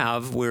didn't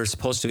have, we were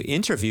supposed to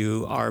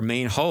interview our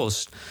main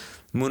host,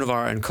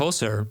 Munavar and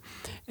Koser,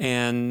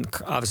 and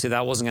obviously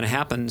that wasn't going to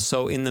happen.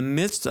 So in the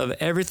midst of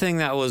everything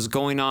that was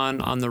going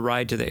on the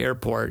ride to the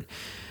airport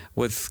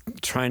with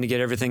trying to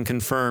get everything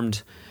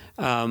confirmed,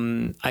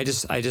 I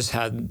just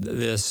had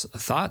this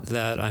thought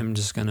that I'm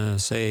just going to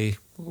say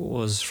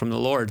was from the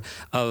Lord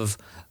of,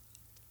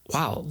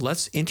 wow,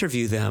 let's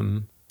interview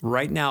them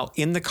right now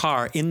in the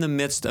car in the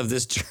midst of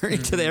this journey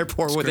to the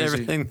airport with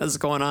everything that's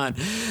going on.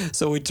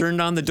 So we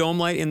turned on the dome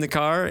light in the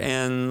car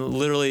and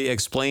literally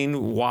explained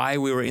why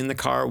we were in the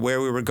car, where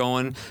we were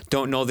going.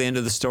 Don't know the end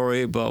of the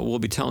story, but we'll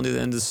be telling you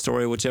the end of the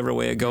story whichever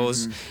way it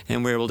goes.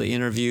 And we were able to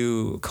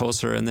interview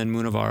Koser and then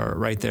Munavar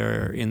right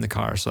there in the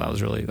car. So that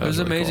was really It was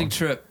an amazing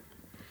trip.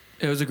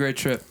 It was a great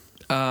trip.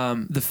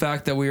 The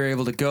fact that we were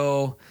able to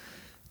go,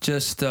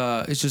 it's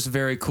just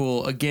very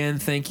cool. Again,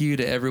 thank you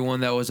to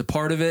everyone that was a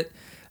part of it.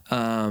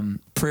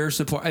 Prayer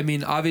support. I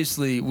mean,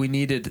 obviously we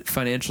needed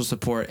financial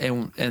support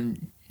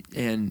and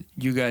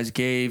you guys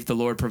gave, the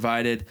Lord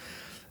provided,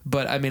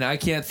 but I mean, I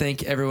can't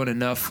thank everyone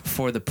enough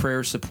for the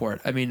prayer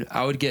support. I mean,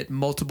 I would get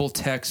multiple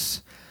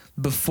texts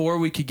before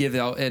we could give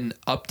out an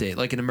update,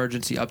 like an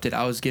emergency update.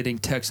 I was getting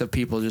texts of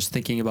people just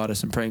thinking about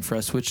us and praying for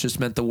us, which just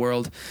meant the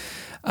world.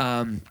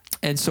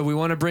 And so we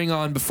want to bring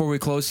on, before we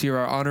close here,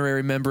 our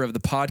honorary member of the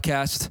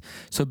podcast.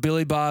 So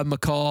Billy Bob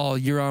McCall,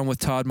 you're on with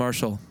Todd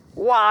Marshall.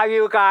 Wow,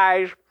 you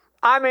guys.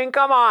 I mean,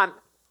 come on.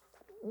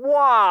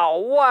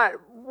 Wow,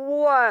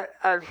 what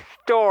a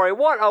story.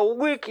 What a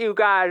week you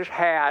guys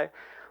had.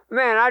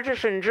 Man, I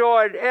just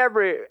enjoyed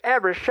every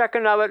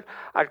second of it.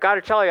 I've got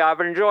to tell you, I've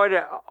enjoyed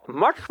it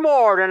much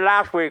more than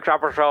last week's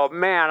episode.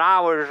 Man,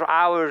 I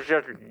was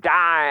just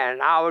dying.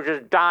 I was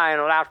just dying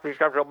last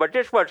week's episode. But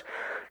this was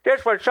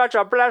such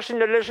a blessing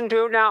to listen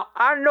to. Now,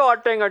 I know a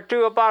thing or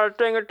two about a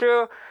thing or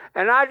two,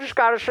 and I just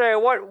got to say,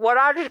 what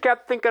I just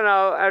kept thinking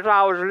of as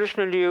I was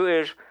listening to you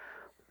is,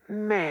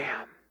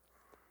 man,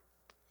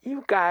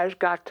 you guys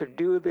got to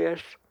do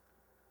this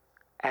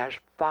as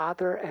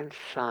father and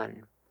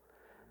son.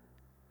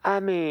 I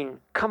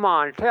mean, come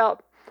on, tell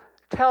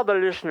the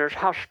listeners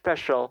how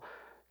special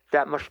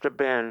that must have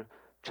been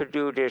to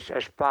do this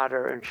as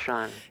father and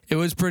son. It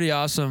was pretty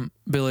awesome,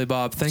 Billy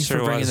Bob. Thanks for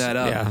bringing that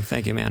up. Yeah,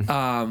 thank you,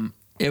 man.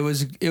 It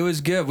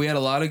was good. We had a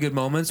lot of good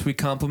moments. We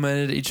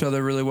complimented each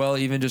other really well,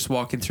 even just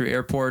walking through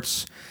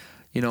airports.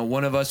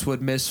 one of us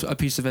would miss a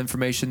piece of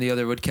information the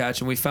other would catch.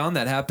 And we found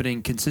that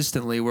happening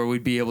consistently where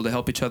we'd be able to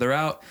help each other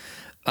out.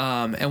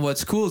 And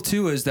what's cool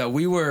too is that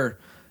we were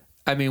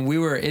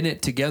in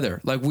it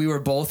together. Like we were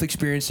both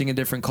experiencing a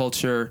different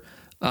culture.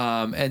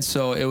 And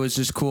so it was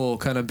just cool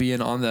kind of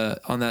being on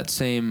that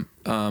same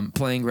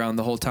playing ground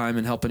the whole time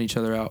and helping each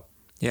other out.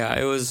 Yeah,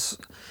 it was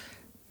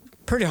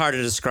pretty hard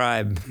to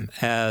describe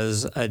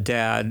as a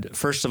dad.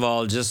 First of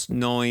all, just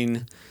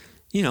knowing,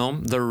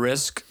 the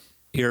risk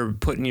you're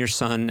putting your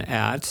son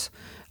at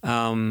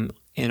in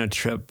a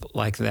trip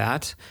like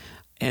that.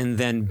 And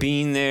then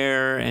being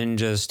there and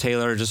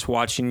Taylor, just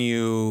watching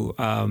you,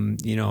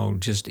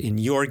 just in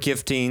your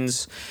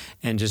giftings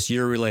and just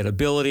your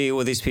relatability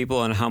with these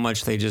people and how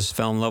much they just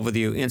fell in love with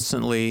you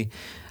instantly.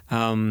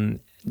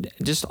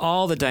 Just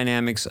all the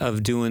dynamics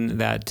of doing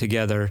that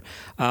together.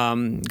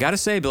 Got to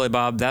say, Billy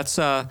Bob, that's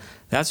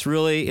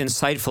really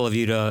insightful of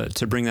you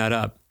to bring that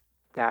up.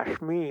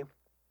 That's me.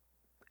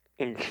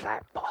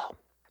 Insightful.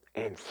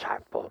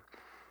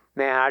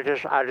 Man, I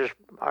just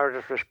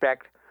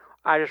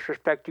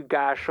respect you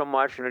guys so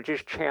much, and it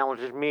just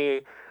challenges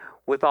me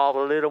with all the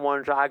little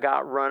ones I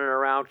got running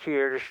around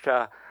here just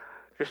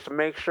to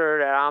make sure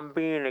that I'm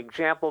being an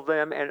example of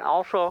them, and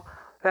also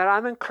that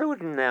I'm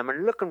including them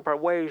and looking for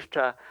ways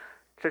to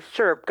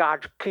serve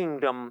God's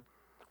kingdom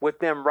with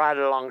them right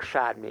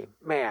alongside me.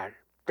 Man,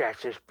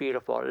 that's just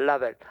beautiful.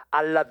 Love it.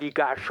 I love you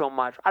guys so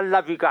much.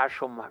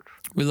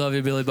 We love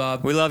you, Billy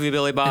Bob. We love you,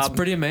 Billy Bob. It's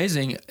pretty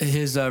amazing,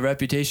 his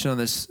reputation on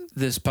this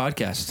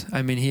podcast.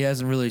 I mean, he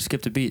hasn't really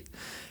skipped a beat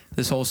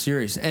this whole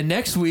series. And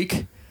next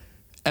week,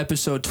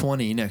 episode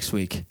 20 next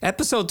week.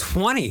 Episode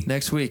 20?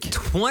 Next week.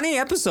 20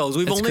 episodes.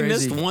 We've only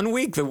missed 1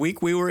 week, the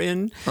week we were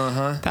in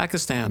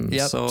Pakistan.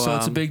 Yep. So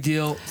it's a big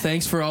deal.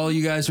 Thanks for all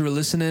you guys who are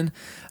listening.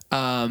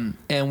 And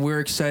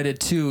we're excited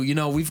too.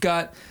 We've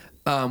got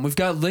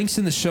links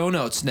in the show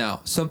notes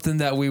now, something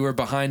that we were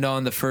behind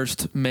on the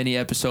first many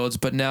episodes,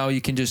 but now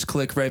you can just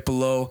click right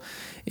below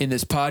in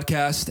this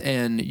podcast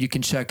and you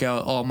can check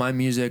out all my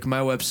music, my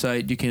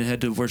website. You can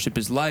head to Worship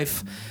is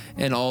Life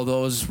and all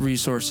those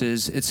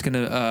resources.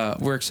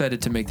 We're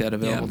excited to make that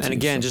available. Yeah. And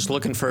again, just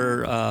looking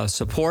for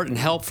support and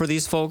help for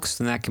these folks,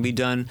 and that can be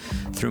done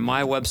through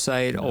my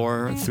website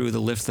or through the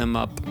Lift Them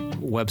Up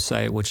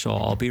website, which will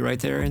all be right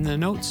there in the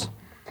notes.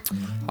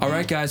 All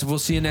right, guys, we'll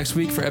see you next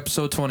week for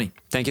episode 20.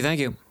 Thank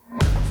you.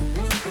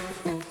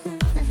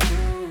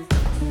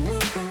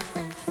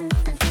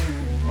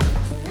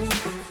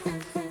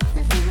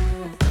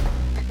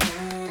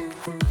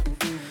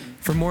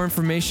 For more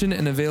information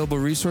and available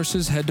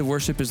resources, head to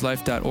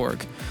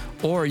worshipislife.org.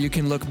 Or you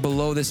can look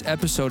below this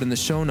episode in the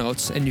show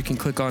notes, and you can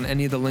click on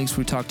any of the links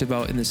we talked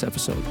about in this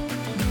episode.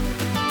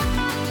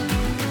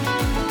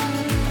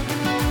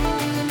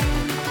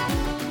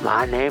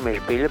 My name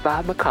is Billy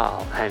Bob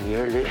McCall, and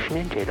you're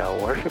listening to the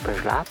Worship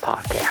is Life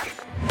podcast.